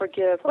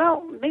 forgive.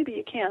 Well, maybe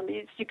you can.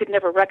 You could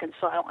never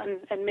reconcile,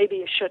 and maybe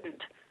you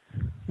shouldn't.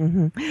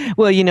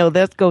 Well,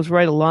 that goes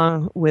right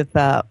along with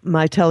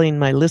my telling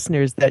my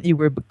listeners that you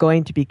were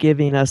going to be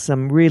giving us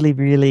some really,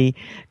 really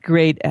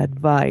great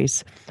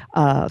advice.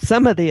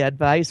 Some of the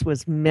advice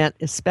was meant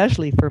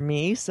especially for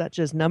me, such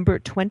as number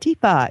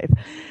 25.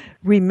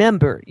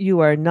 Remember, you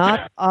are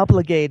not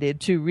obligated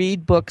to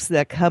read books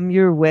that come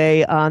your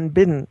way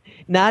unbidden,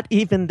 not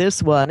even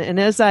this one. And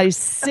as I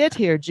sit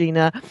here,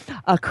 Gina,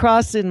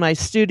 across in my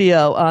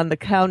studio on the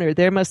counter,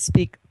 there must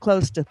be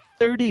close to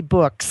 30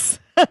 books.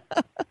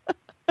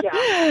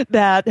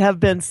 That have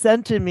been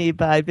sent to me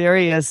by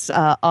various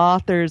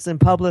authors and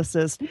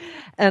publicists.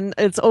 And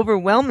it's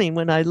overwhelming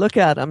when I look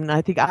at them, and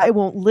I think I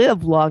won't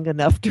live long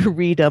enough to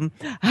read them.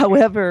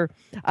 However,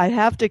 I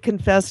have to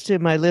confess to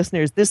my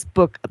listeners, this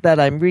book that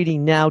I'm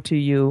reading now to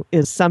you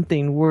is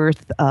something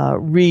worth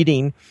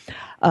reading.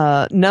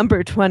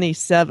 Number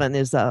 27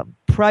 is a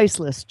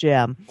priceless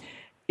gem.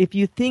 If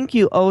you think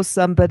you owe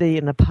somebody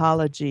an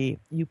apology,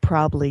 you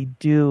probably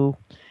do.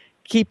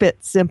 Keep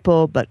it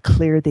simple, but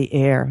clear the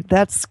air.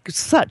 That's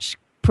such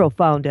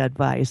profound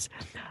advice.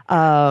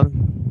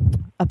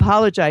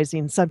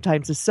 Apologizing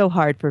sometimes is so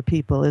hard for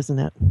people, isn't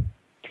it?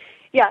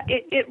 Yeah,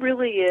 it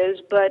really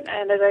is.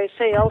 And as I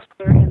say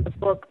elsewhere in the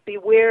book,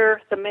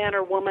 beware the man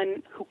or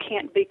woman who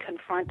can't be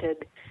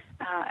confronted.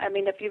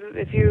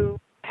 If you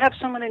have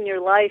someone in your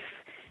life,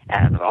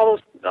 all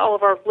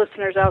of our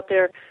listeners out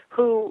there,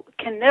 who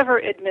can never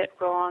admit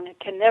wrong,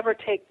 can never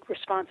take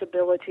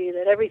responsibility,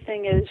 that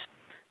everything is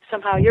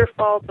somehow your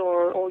fault,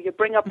 or you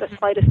bring up the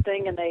slightest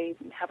thing and they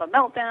have a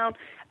meltdown,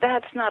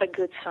 that's not a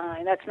good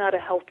sign. That's not a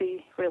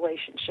healthy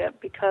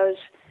relationship, because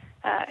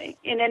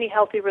in any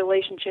healthy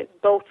relationship,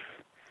 both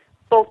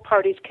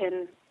parties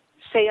can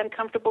say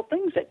uncomfortable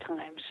things at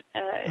times,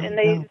 and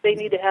they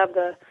need to have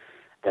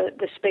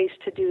the space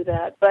to do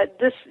that. But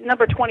this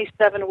number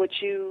 27,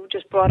 which you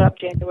just brought up,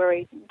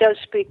 January, does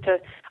speak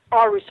to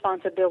our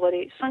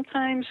responsibility.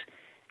 Sometimes,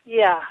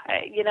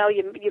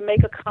 you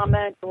make a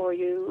comment, or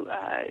you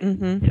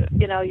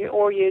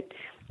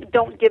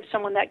don't give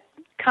someone that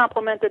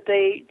compliment that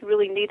they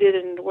really needed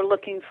and were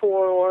looking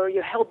for, or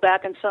you held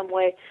back in some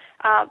way,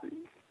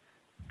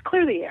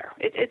 clear the air.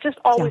 It just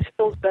always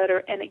feels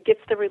better, and it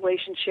gets the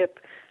relationship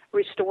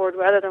restored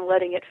rather than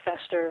letting it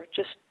fester.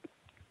 Just,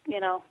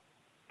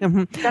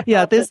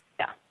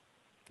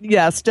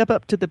 step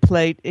up to the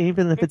plate,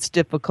 even if it's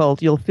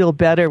difficult. You'll feel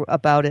better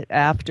about it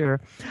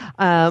after.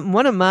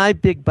 One of my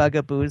big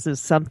bugaboos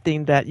is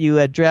something that you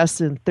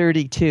address in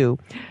 32.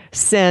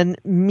 Send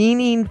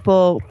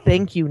meaningful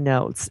thank you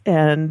notes.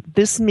 And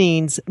this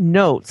means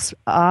notes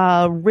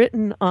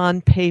written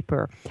on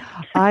paper.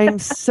 I'm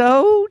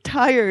so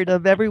tired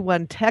of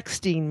everyone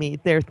texting me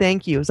their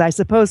thank yous. I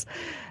suppose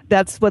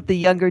that's what the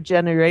younger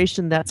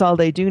generation, that's all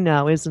they do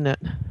now, isn't it?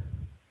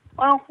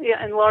 Well,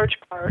 yeah, in large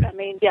part. I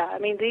mean,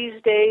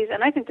 these days,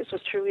 and I think this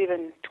was true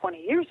even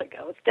 20 years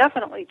ago, it's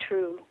definitely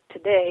true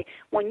today.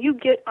 When you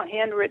get a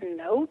handwritten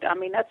note, I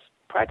mean, that's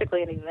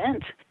practically an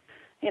event.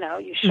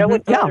 You show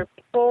it to other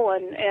people,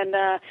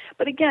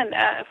 but again,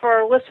 for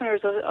our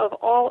listeners of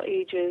all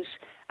ages,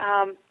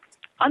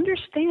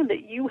 understand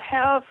that you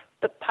have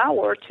the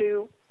power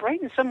to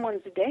brighten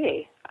someone's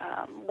day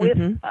with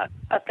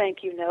a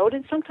thank you note,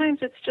 and sometimes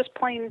it's just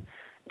plain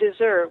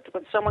deserved.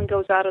 When someone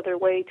goes out of their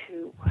way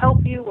to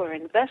help you or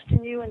invest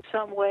in you in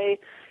some way,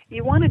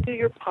 you want to do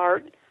your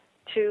part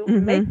to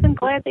make them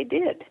glad they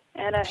did.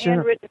 And a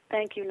handwritten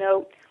thank you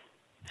note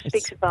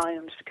speaks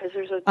volumes, because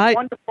there's a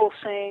wonderful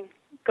saying.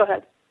 Go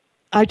ahead.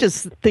 I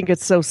just think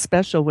it's so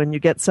special when you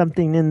get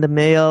something in the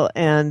mail,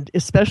 and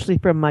especially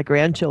from my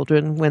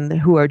grandchildren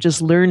who are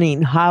just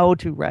learning how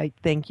to write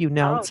thank you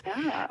notes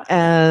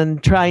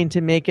and trying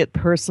to make it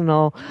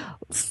personal.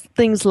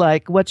 Things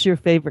like, what's your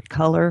favorite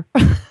color?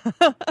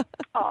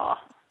 Oh,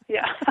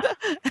 yeah.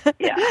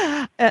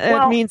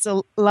 It means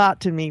a lot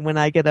to me when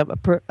I get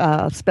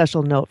a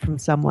special note from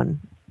someone.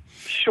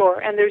 Sure,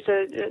 and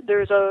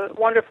there's a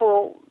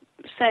wonderful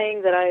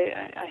saying that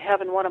I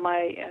have in one of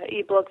my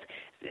ebooks.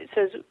 It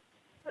says,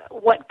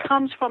 what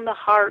comes from the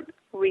heart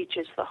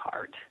reaches the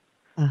heart.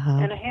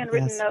 And a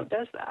handwritten note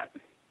does that.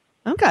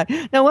 Okay.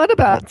 Now, what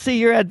about,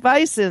 your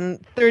advice in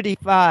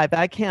 35,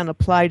 I can't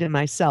apply to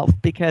myself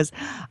because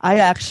I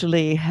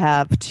actually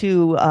have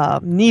 2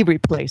 knee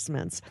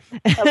replacements.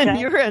 And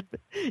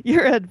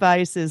your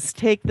advice is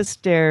take the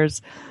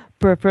stairs,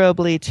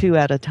 preferably 2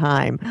 at a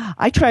time.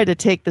 I try to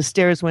take the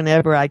stairs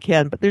whenever I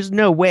can, but there's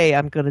no way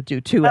I'm going to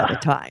do 2 at a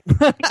time.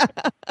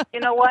 You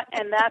know what?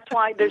 And that's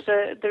why there's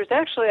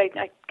actually,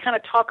 I kind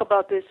of talk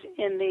about this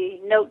in the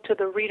note to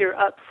the reader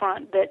up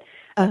front, that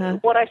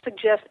what I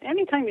suggest,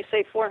 anytime you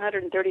say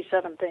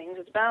 437 things,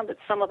 it's bound that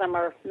some of them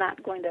are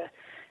not going to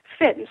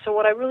fit. And so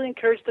what I really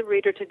encourage the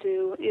reader to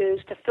do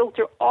is to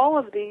filter all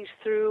of these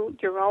through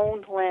your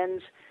own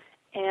lens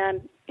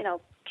and,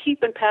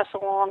 keep and pass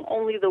along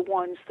only the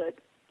ones that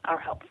are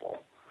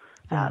helpful.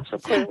 So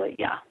clearly,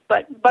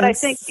 But I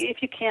think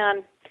if you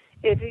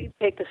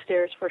take the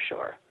stairs, for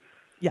sure.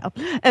 Yeah.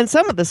 And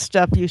some of the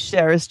stuff you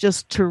share is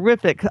just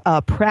terrific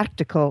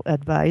practical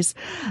advice.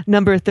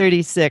 Number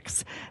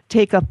 36,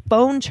 take a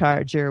phone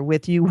charger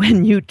with you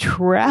when you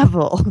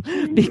travel,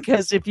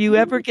 because if you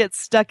ever get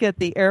stuck at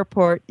the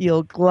airport,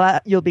 you'll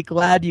be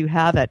glad you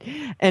have it.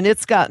 And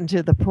it's gotten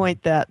to the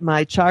point that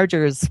my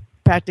charger is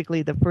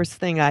practically the first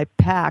thing I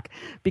pack,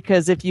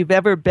 because if you've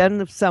ever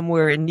been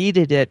somewhere and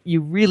needed it, you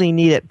really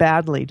need it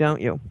badly,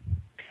 don't you?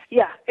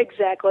 Yeah,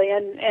 exactly.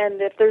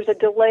 And if there's a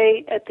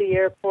delay at the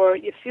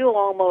airport, you feel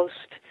almost,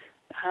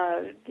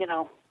 kind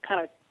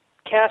of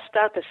cast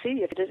out to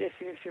sea if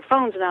your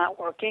phone's not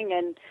working.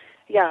 And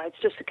it's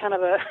just a kind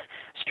of a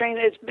strain.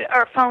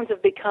 Our phones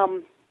have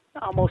become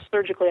almost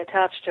surgically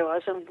attached to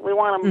us, and we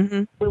want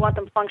them. We want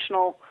them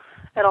functional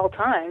at all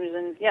times.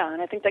 And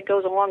and I think that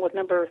goes along with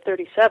number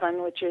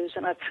 37, which is,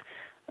 and I've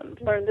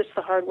learned this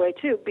the hard way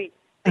too.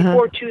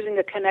 Before choosing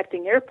a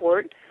connecting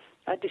airport,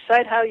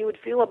 decide how you would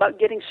feel about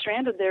getting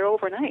stranded there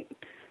overnight.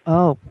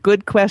 Oh,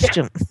 good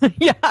question.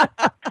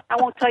 I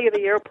won't tell you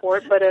the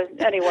airport, but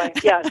anyway,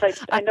 yes,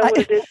 I know what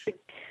it is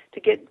to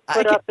get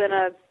put up in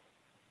a.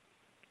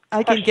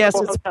 I can guess.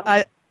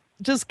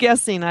 Just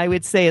guessing, I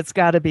would say it's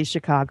got to be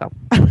Chicago.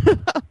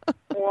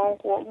 Well,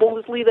 we'll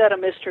just leave that a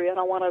mystery. I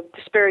don't want to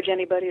disparage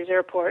anybody's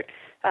airport.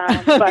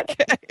 But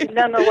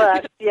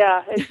nonetheless,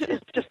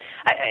 it's just,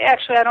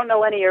 I don't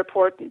know any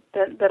airport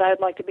that I'd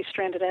like to be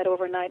stranded at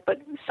overnight, but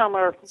some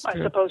are,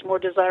 I suppose, more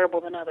desirable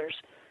than others.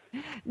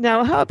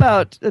 Now, how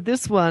about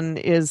this one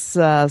is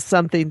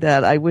something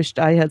that I wished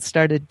I had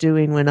started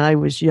doing when I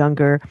was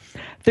younger.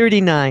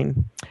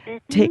 39,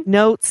 take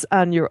notes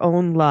on your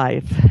own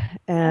life.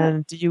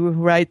 And you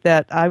write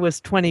that I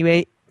was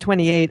 28,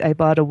 I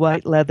bought a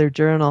white leather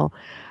journal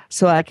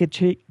so I could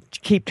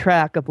keep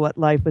track of what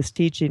life was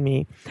teaching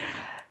me.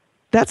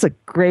 That's a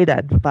great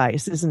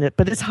advice, isn't it?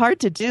 But it's hard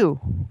to do.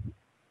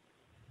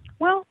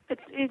 Well,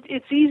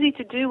 it's easy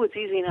to do. It's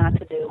easy not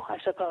to do, I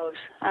suppose.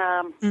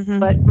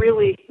 But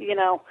really,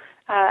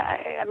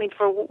 I mean,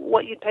 for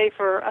what you'd pay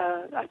for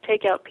a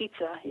takeout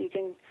pizza, you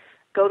can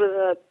go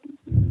to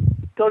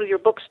your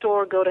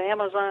bookstore, go to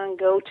Amazon,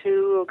 go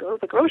to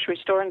the grocery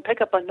store and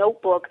pick up a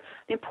notebook.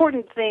 The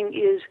important thing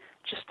is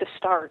just to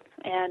start.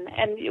 And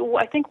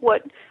I think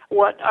what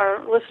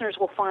our listeners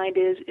will find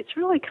is it's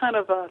really kind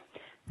of a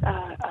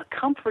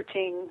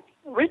comforting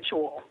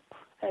ritual.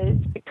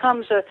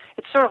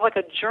 It's sort of like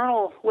a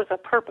journal with a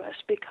purpose,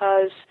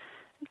 because,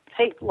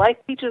 hey, life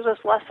teaches us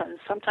lessons.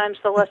 Sometimes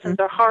the lessons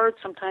are hard,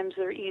 sometimes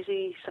they're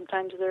easy,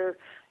 sometimes they're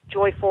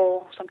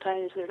joyful,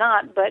 sometimes they're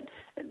not, but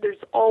there's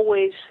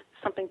always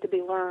something to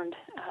be learned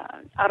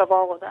out of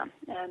all of them.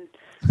 And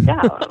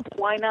yeah,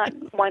 why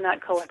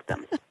not collect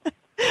them?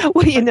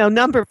 Well,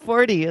 number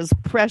 40 is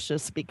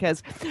precious,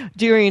 because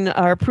during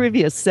our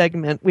previous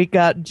segment,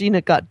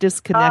 Gina got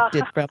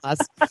disconnected from us.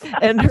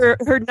 And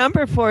her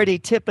number 40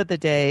 tip of the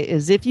day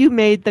is, if you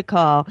made the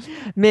call,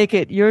 make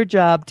it your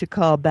job to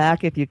call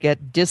back if you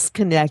get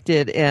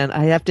disconnected. And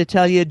I have to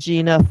tell you,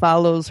 Gina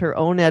follows her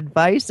own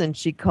advice, and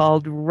she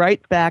called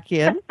right back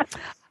in.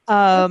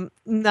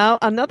 Now,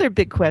 another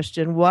big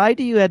question. Why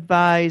do you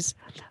advise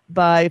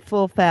buy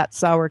full-fat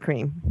sour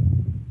cream?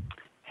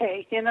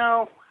 Hey,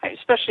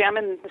 especially I'm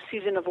in the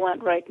season of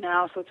Lent right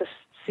now, so it's a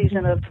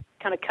season of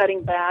kind of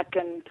cutting back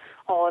and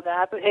all of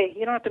that. But hey,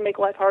 you don't have to make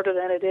life harder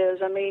than it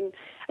is. I mean,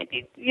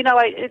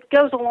 it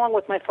goes along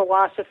with my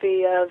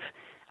philosophy of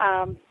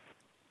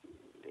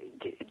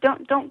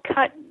don't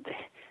cut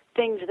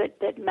things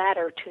that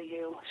matter to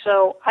you.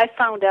 So I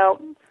found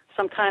out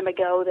some time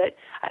ago that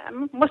I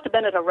must have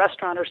been at a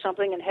restaurant or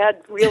something and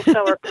had real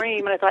sour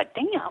cream, and I thought,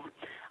 damn,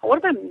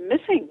 what have I been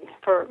missing?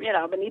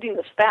 I've been eating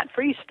this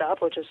fat-free stuff,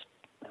 which is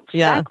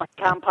fat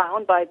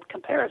compound by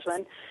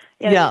comparison.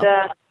 And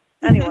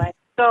anyway,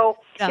 so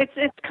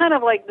it's kind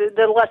of like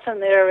the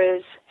lesson there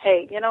is,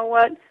 hey, you know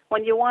what?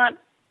 When you want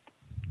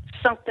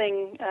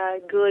something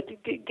good,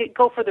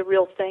 go for the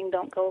real thing.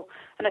 Don't go.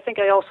 And I think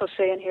I also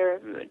say in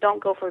here,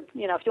 don't go for, if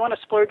you want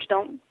to splurge,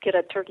 don't get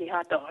a turkey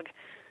hot dog.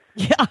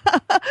 Yeah,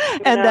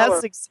 and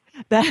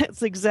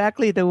that's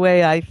exactly the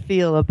way I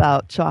feel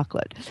about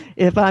chocolate.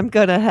 If I'm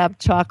going to have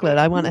chocolate,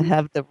 I want to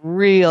have the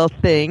real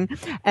thing.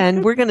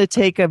 And we're going to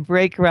take a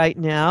break right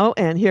now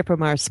and hear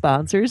from our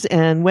sponsors.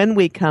 And when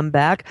we come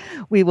back,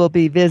 we will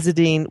be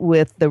visiting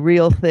with the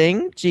real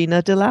thing,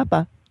 Gina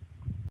DeLapa.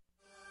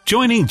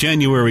 Joining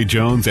January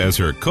Jones as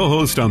her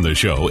co-host on the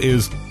show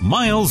is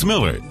Miles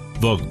Miller,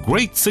 the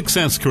great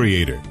success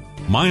creator.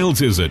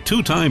 Miles is a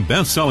 2-time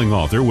best-selling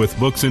author with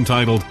books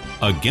entitled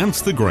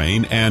Against the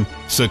Grain and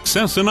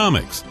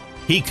Successonomics.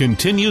 He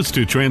continues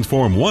to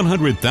transform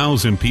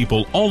 100,000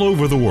 people all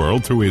over the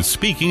world through his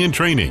speaking and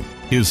training.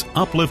 His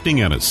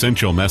uplifting and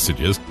essential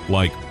messages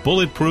like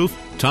Bulletproof,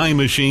 Time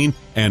Machine,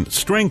 and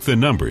Strength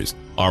in Numbers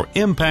are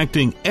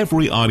impacting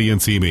every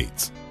audience he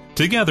meets.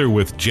 Together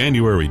with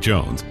January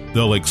Jones,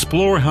 they'll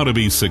explore how to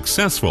be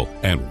successful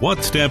and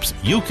what steps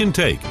you can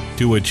take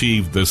to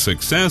achieve the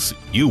success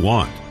you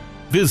want.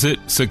 Visit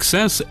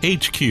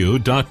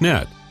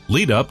successhq.net,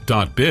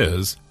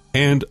 leadup.biz,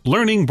 and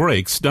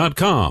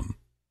learningbreaks.com.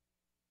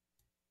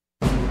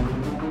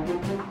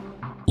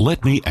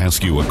 Let me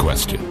ask you a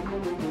question.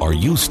 Are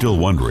you still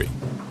wondering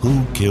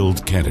who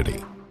killed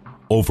Kennedy?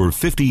 Over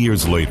 50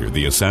 years later,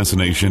 the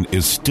assassination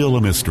is still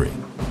a mystery.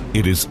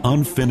 It is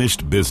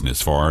unfinished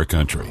business for our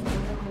country.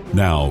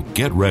 Now,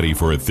 get ready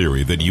for a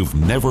theory that you've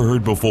never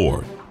heard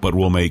before, but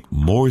will make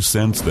more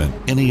sense than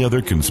any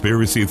other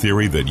conspiracy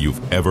theory that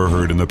you've ever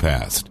heard in the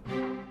past.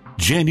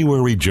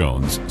 January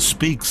Jones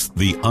speaks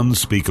the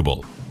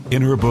unspeakable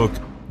in her book,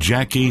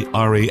 Jackie,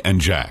 Ari,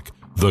 and Jack,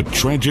 The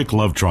Tragic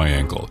Love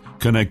Triangle,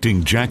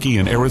 connecting Jackie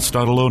and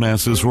Aristotle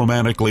Onassis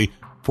romantically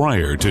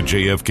prior to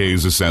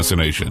JFK's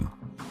assassination.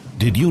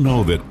 Did you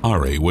know that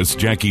Ari was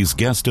Jackie's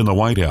guest in the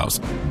White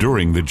House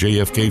during the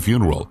JFK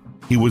funeral?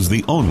 He was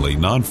the only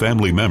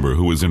non-family member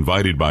who was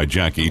invited by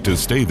Jackie to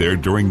stay there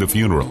during the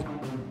funeral.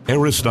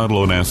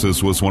 Aristotle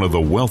Onassis was one of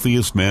the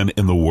wealthiest men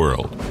in the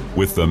world,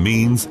 with the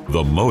means,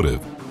 the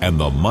motive, and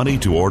the money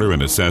to order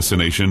an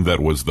assassination that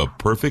was the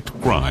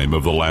perfect crime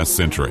of the last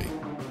century.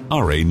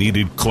 Ari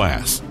needed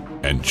class,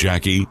 and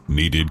Jackie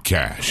needed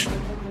cash.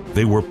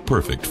 They were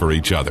perfect for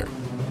each other.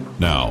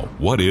 Now,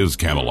 what is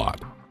Camelot?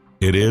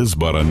 It is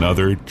but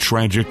another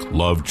tragic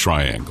love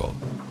triangle.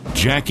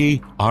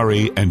 Jackie,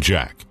 Ari, and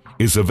Jack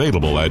is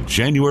available at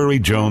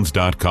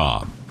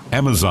JanuaryJones.com,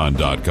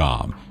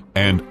 Amazon.com,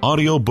 and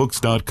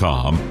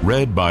audiobooks.com,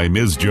 read by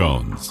Ms.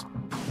 Jones.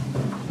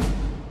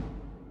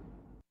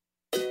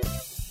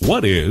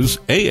 What is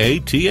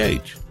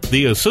AATH?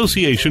 The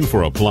Association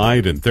for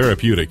Applied and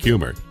Therapeutic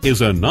Humor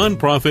is a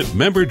nonprofit,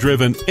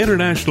 member-driven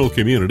international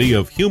community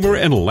of humor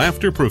and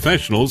laughter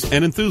professionals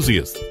and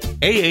enthusiasts.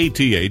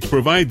 AATH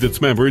provides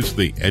its members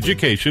the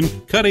education,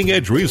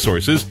 cutting-edge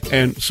resources,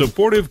 and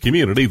supportive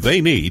community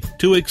they need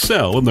to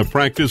excel in the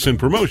practice and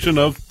promotion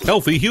of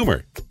healthy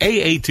humor.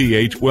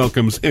 AATH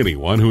welcomes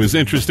anyone who is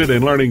interested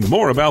in learning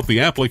more about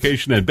the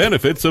application and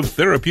benefits of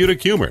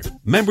therapeutic humor.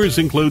 Members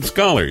include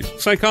scholars,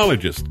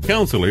 psychologists,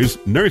 counselors,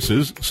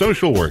 nurses,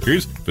 social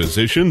workers,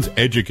 physicians,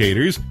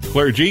 educators,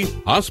 clergy,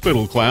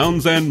 hospital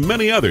clowns, and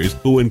many others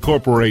who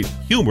incorporate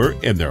humor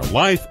in their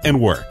life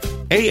and work.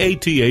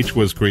 AATH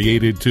was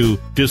created to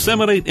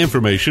disseminate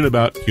information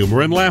about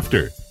humor and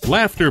laughter,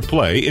 laughter,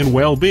 play, and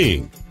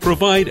well-being.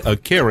 Provide a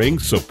caring,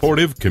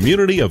 supportive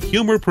community of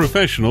humor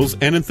professionals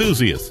and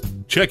enthusiasts.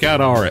 Check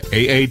out our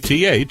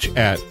AATH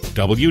at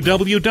www.aath.org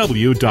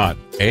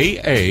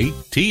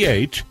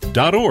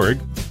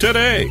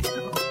today.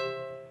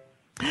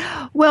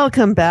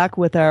 Welcome back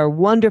with our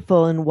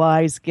wonderful and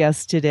wise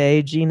guest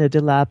today, Gina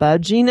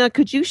DeLapa. Gina,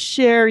 could you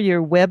share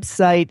your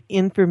website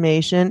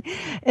information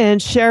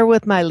and share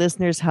with my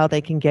listeners how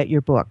they can get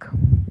your book?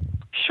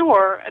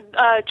 Sure.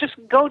 Just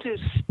go to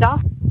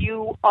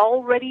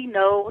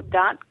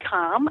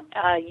StuffYouAlreadyKnow.com.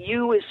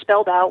 You is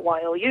spelled out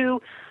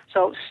Y-O-U.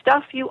 So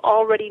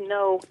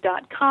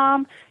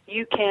StuffYouAlreadyKnow.com.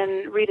 You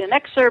can read an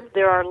excerpt.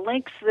 There are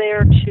links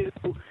there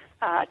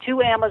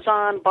to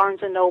Amazon,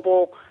 Barnes &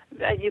 Noble.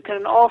 You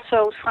can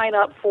also sign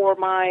up for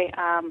my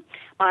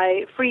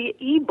my free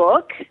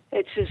ebook.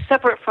 It's just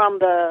separate from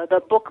the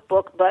book,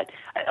 but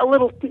a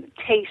little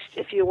taste,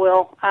 if you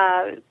will.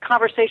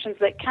 Conversations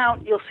That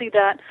Count. You'll see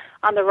that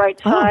on the right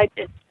side.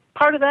 It's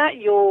part of that,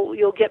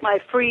 you'll get my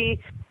free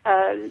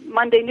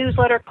Monday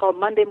newsletter called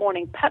Monday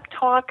Morning Pep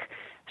Talk.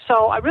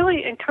 So I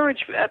really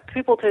encourage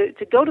people to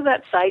go to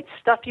that site,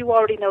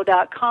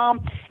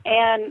 StuffYouAlreadyKnow.com,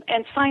 and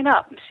sign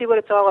up and see what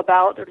it's all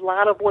about. There's a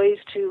lot of ways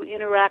to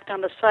interact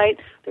on the site.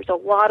 There's a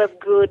lot of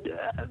good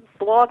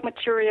blog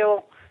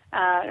material.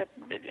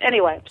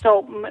 Anyway,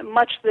 so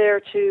much there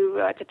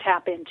to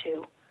tap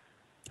into.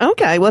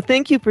 Okay, well,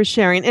 thank you for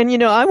sharing. And,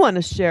 I want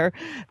to share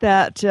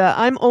that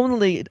I'm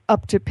only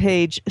up to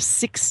page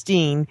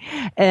 16,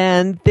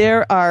 and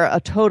there are a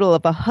total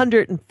of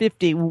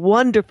 150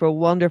 wonderful,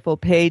 wonderful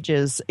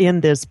pages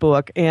in this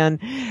book. And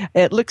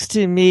it looks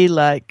to me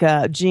like,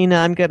 Gina,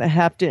 I'm going to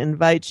have to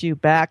invite you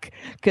back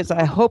because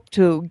I hope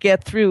to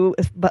get through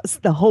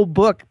the whole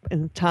book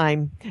in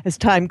time as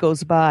time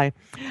goes by.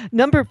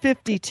 Number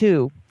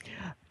 52.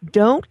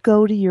 Don't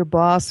go to your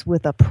boss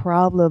with a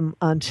problem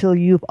until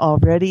you've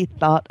already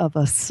thought of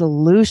a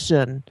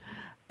solution.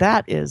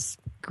 That is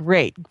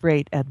great,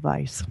 great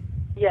advice.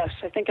 Yes,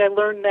 I think I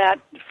learned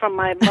that from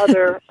my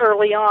mother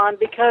early on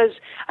because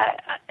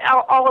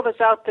all of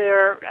us out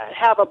there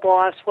have a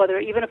boss,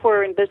 even if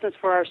we're in business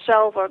for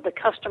ourselves or the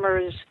customer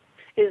is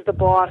the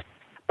boss.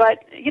 But,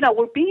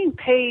 we're being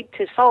paid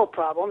to solve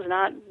problems,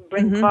 not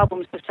bring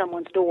problems to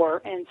someone's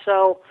door. And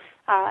so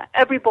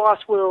every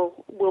boss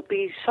will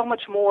be so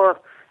much more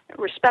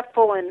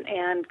respectful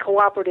and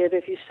cooperative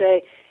if you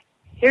say,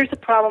 here's the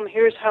problem,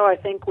 here's how I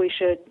think we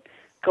should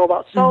go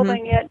about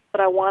solving it,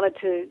 but I wanted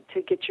to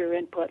get your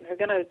input. And they're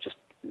going to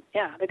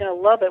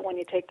love it when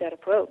you take that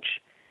approach.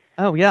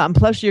 Oh, yeah. And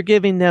plus you're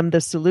giving them the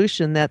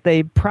solution that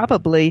they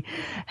probably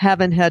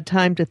haven't had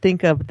time to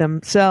think of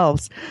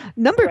themselves.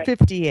 Number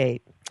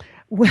 58.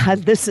 Well,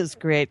 this is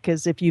great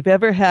because if you've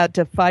ever had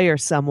to fire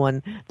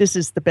someone, this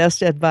is the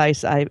best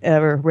advice I've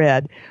ever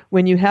read.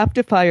 When you have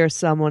to fire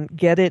someone,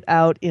 get it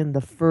out in the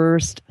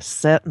first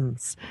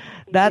sentence.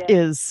 That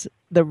is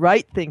the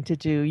right thing to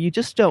do. You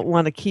just don't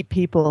want to keep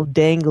people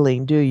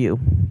dangling, do you?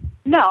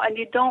 No, and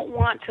you don't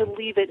want to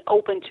leave it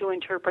open to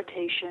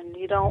interpretation.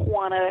 You don't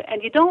want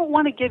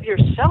to give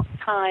yourself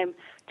time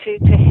to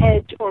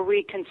hedge or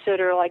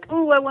reconsider, like,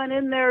 I went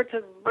in there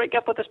to break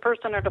up with this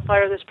person or to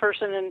fire this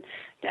person, and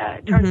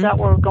it turns out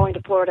we're going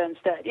to Florida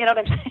instead. You know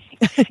what I'm saying?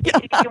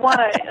 You want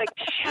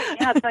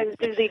to,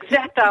 do the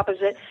exact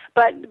opposite,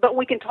 but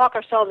we can talk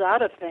ourselves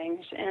out of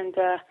things. And,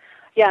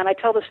 and I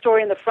tell the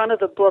story in the front of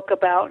the book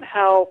about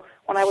how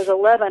when I was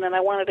 11 and I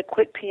wanted to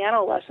quit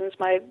piano lessons,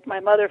 my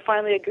mother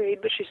finally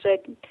agreed, but she said,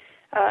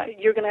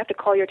 you're going to have to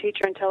call your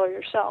teacher and tell her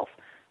yourself.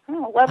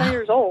 I'm 11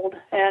 years old,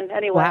 and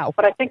anyway,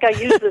 but I think I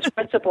used this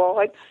principle,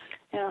 like,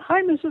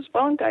 hi, Mrs.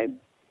 Funk. I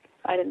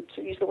didn't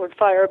use the word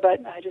fire,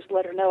 but I just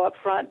let her know up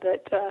front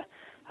that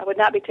I would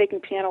not be taking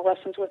piano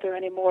lessons with her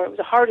anymore. It was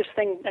the hardest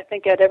thing I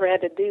think I'd ever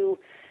had to do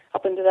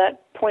up until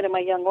that point in my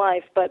young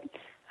life, but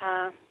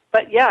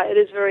yeah, it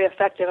is very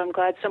effective. I'm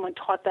glad someone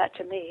taught that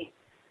to me.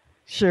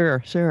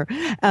 Sure.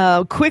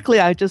 Quickly,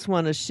 I just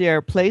want to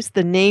share, place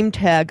the name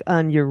tag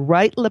on your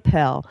right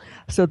lapel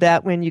so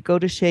that when you go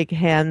to shake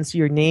hands,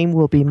 your name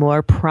will be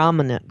more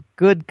prominent.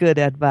 Good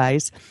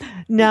advice.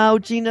 Now,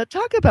 Gina,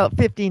 talk about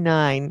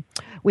 59.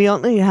 We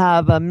only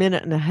have a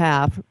minute and a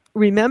half.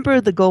 Remember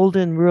the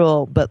golden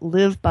rule, but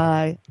live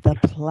by the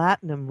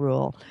platinum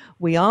rule.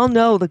 We all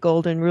know the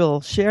golden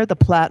rule. Share the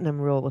platinum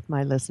rule with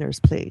my listeners,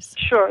 please.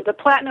 Sure. The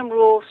platinum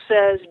rule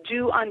says,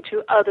 do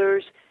unto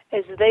others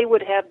as they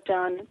would have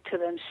done to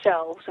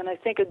themselves. And I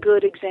think a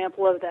good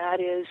example of that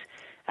is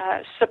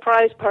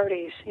surprise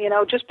parties.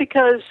 Just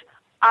because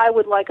I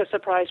would like a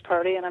surprise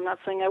party, and I'm not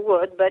saying I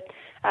would, but,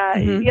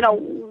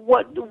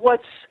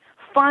 what's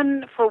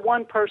fun for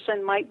one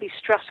person might be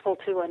stressful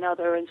to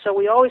another. And so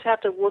we always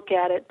have to look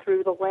at it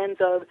through the lens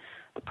of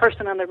the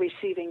person on the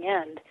receiving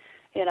end.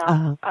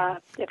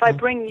 If I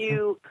bring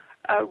you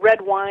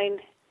red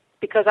wine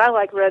because I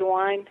like red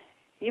wine,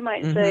 you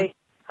might say,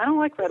 I don't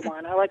like red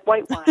wine. I like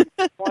white wine.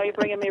 Why are you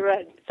bringing me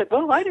red? It's like,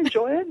 well, I'd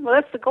enjoy it. Well,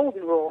 that's the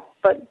golden rule.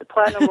 But the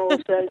platinum rule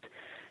says,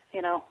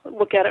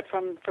 look at it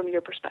from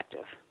your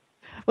perspective.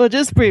 Well,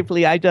 just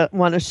briefly, I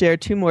want to share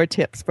 2 more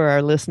tips for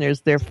our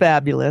listeners. They're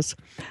fabulous.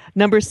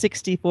 Number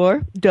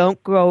 64,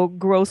 don't go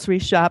grocery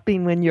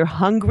shopping when you're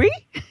hungry.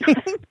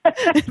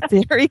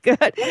 Very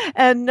good.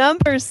 And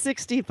number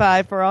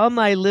 65, for all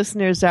my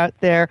listeners out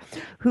there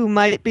who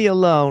might be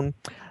alone,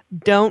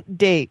 don't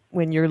date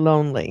when you're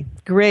lonely.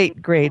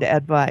 Great, great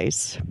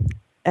advice.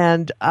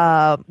 And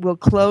we'll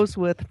close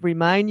with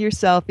remind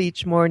yourself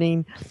each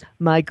morning,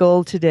 my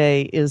goal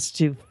today is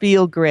to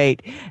feel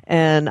great.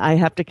 And I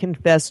have to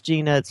confess,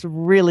 Gina, it's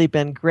really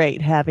been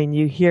great having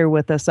you here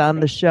with us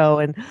on the show.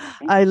 And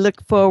I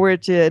look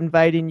forward to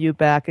inviting you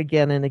back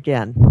again and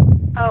again.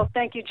 Oh,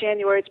 thank you,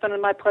 January. It's been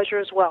my pleasure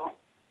as well.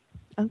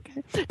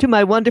 Okay. To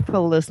my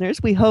wonderful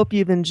listeners, we hope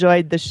you've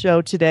enjoyed the show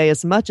today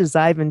as much as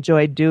I've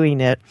enjoyed doing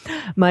it.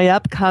 My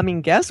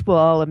upcoming guests will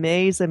all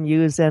amaze,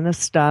 amuse, and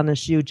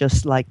astonish you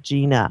just like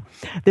Gina.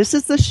 This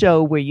is the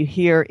show where you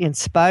hear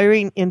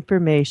inspiring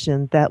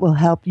information that will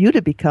help you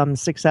to become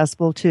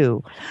successful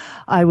too.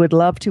 I would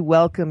love to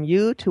welcome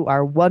you to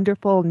our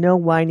wonderful No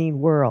Whining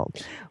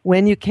world.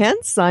 When you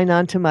can, sign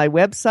on to my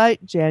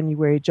website,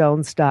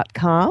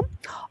 JanuaryJones.com.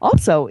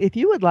 Also, if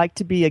you would like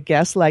to be a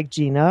guest like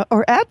Gina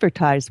or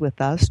advertise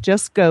with us,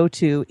 just go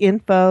to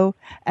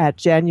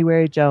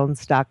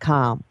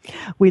info@JanuaryJones.com.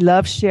 We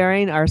love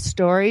sharing our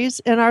stories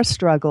and our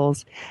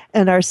struggles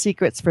and our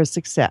secrets for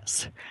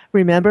success.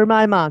 Remember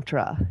my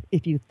mantra,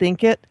 if you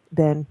think it,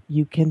 then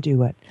you can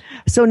do it.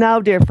 So now,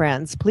 dear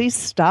friends, please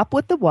stop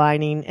with the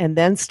whining and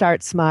then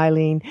start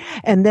smiling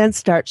and then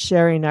start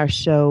sharing our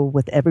show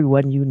with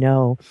everyone you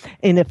know.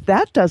 And if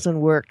that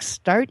doesn't work,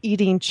 start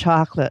eating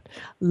chocolate.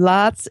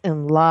 Lots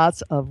and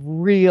lots of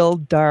real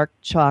dark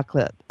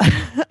chocolate.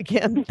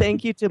 Again,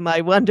 thank you to my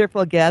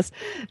wonderful guest,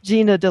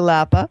 Gina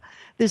DeLappa.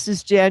 This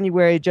is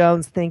January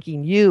Jones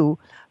thanking you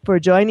for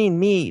joining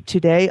me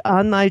today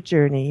on my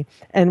journey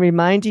and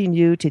reminding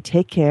you to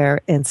take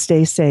care and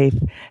stay safe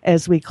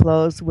as we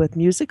close with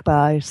music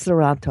by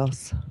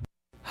Sarantos.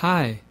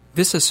 Hi,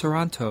 this is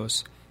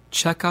Sarantos.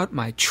 Check out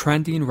my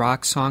trending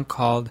rock song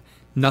called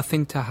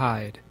Nothing to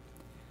Hide.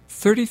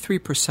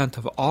 33%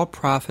 of all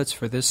profits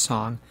for this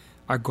song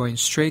are going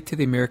straight to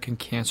the American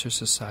Cancer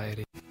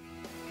Society.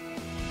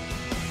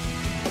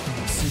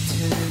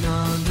 Sitting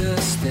on the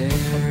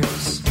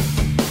stairs,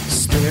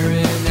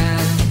 staring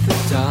at the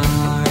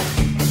dark,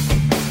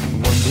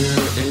 wonder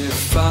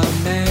if I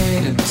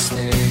made a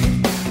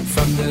mistake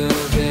from the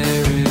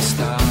very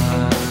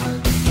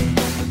start.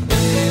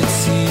 It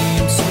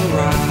seems so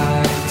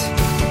right,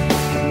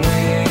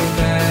 way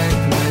back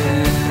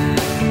when.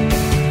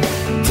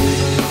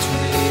 Didn't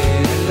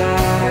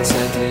realize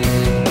I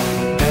did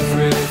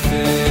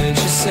everything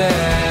she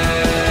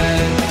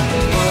said.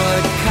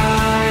 What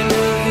kind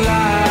of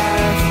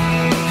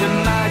life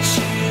am I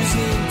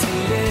choosing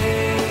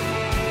today?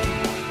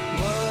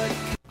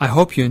 I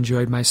hope you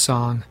enjoyed my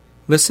song.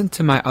 Listen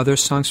to my other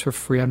songs for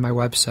free on my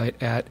website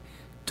at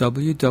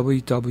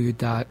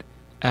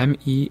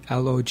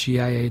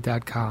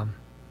www.melogia.com.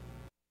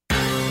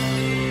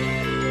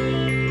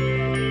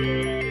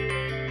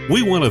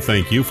 We want to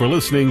thank you for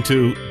listening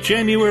to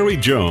January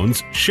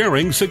Jones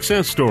Sharing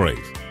Success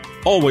Stories.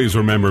 Always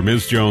remember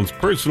Ms. Jones'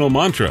 personal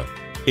mantra,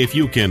 if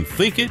you can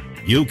think it,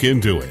 you can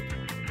do it.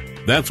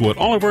 That's what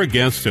all of our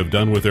guests have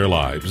done with their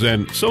lives,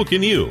 and so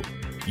can you.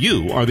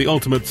 You are the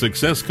ultimate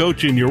success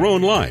coach in your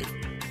own life.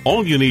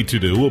 All you need to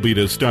do will be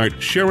to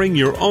start sharing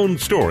your own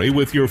story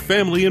with your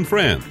family and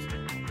friends.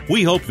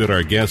 We hope that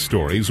our guest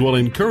stories will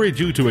encourage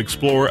you to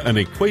explore an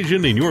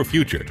equation in your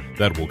future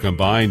that will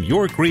combine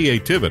your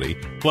creativity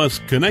plus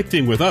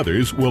connecting with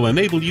others will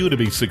enable you to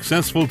be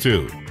successful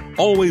too.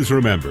 Always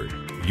remember,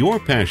 your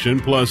passion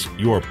plus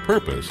your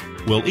purpose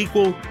will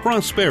equal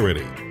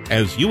prosperity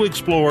as you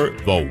explore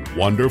the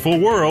wonderful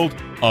world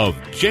of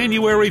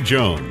January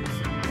Jones.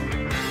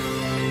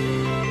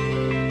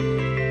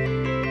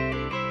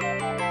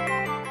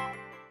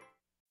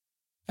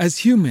 As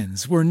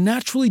humans, we're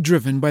naturally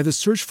driven by the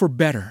search for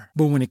better.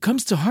 But when it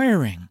comes to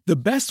hiring, the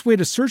best way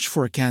to search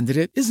for a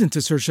candidate isn't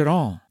to search at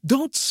all.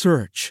 Don't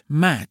search,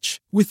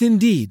 match with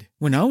Indeed.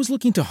 When I was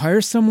looking to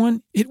hire someone,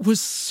 it was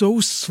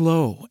so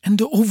slow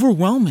and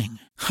overwhelming.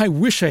 I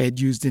wish I had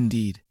used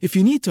Indeed. If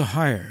you need to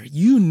hire,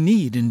 you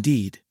need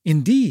Indeed.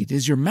 Indeed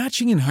is your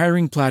matching and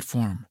hiring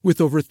platform with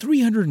over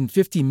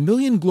 350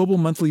 million global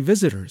monthly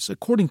visitors,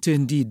 according to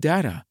Indeed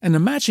data, and a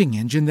matching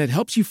engine that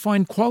helps you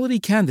find quality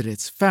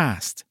candidates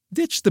fast.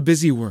 Ditch the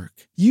busy work.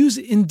 Use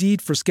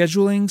Indeed for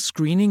scheduling,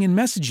 screening, and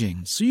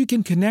messaging so you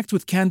can connect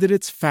with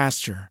candidates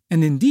faster.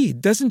 And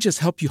Indeed doesn't just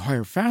help you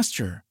hire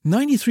faster.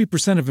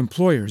 93% of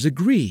employers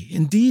agree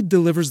Indeed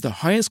delivers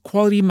the highest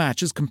quality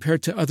matches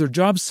compared to other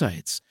job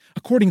sites,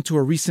 according to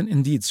a recent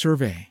Indeed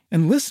survey.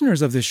 And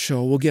listeners of this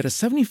show will get a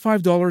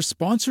 $75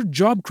 sponsored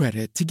job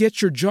credit to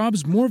get your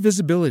jobs more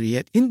visibility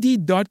at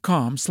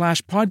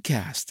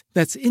Indeed.com/podcast.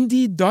 That's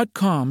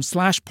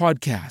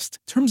Indeed.com/podcast.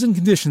 Terms and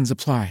conditions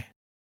apply.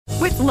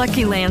 With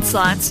Lucky Land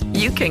Slots,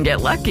 you can get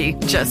lucky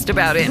just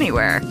about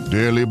anywhere.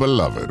 Dearly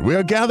beloved, we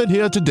are gathered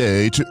here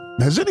today to...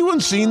 Has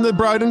anyone seen the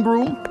bride and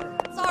groom?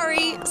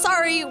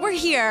 Sorry, we're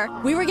here.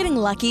 We were getting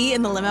lucky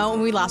in the limo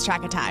and we lost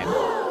track of time.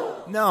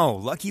 No,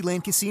 Lucky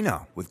Land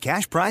Casino, with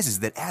cash prizes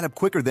that add up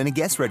quicker than a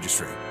guest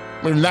registry.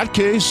 In that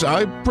case,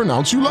 I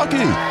pronounce you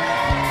lucky.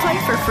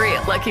 Play for free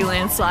at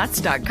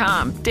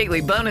LuckyLandSlots.com.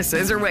 Daily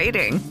bonuses are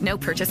waiting. No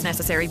purchase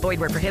necessary. Void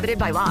where prohibited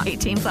by law.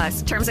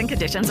 18+. Terms and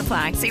conditions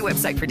apply. See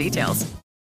website for details.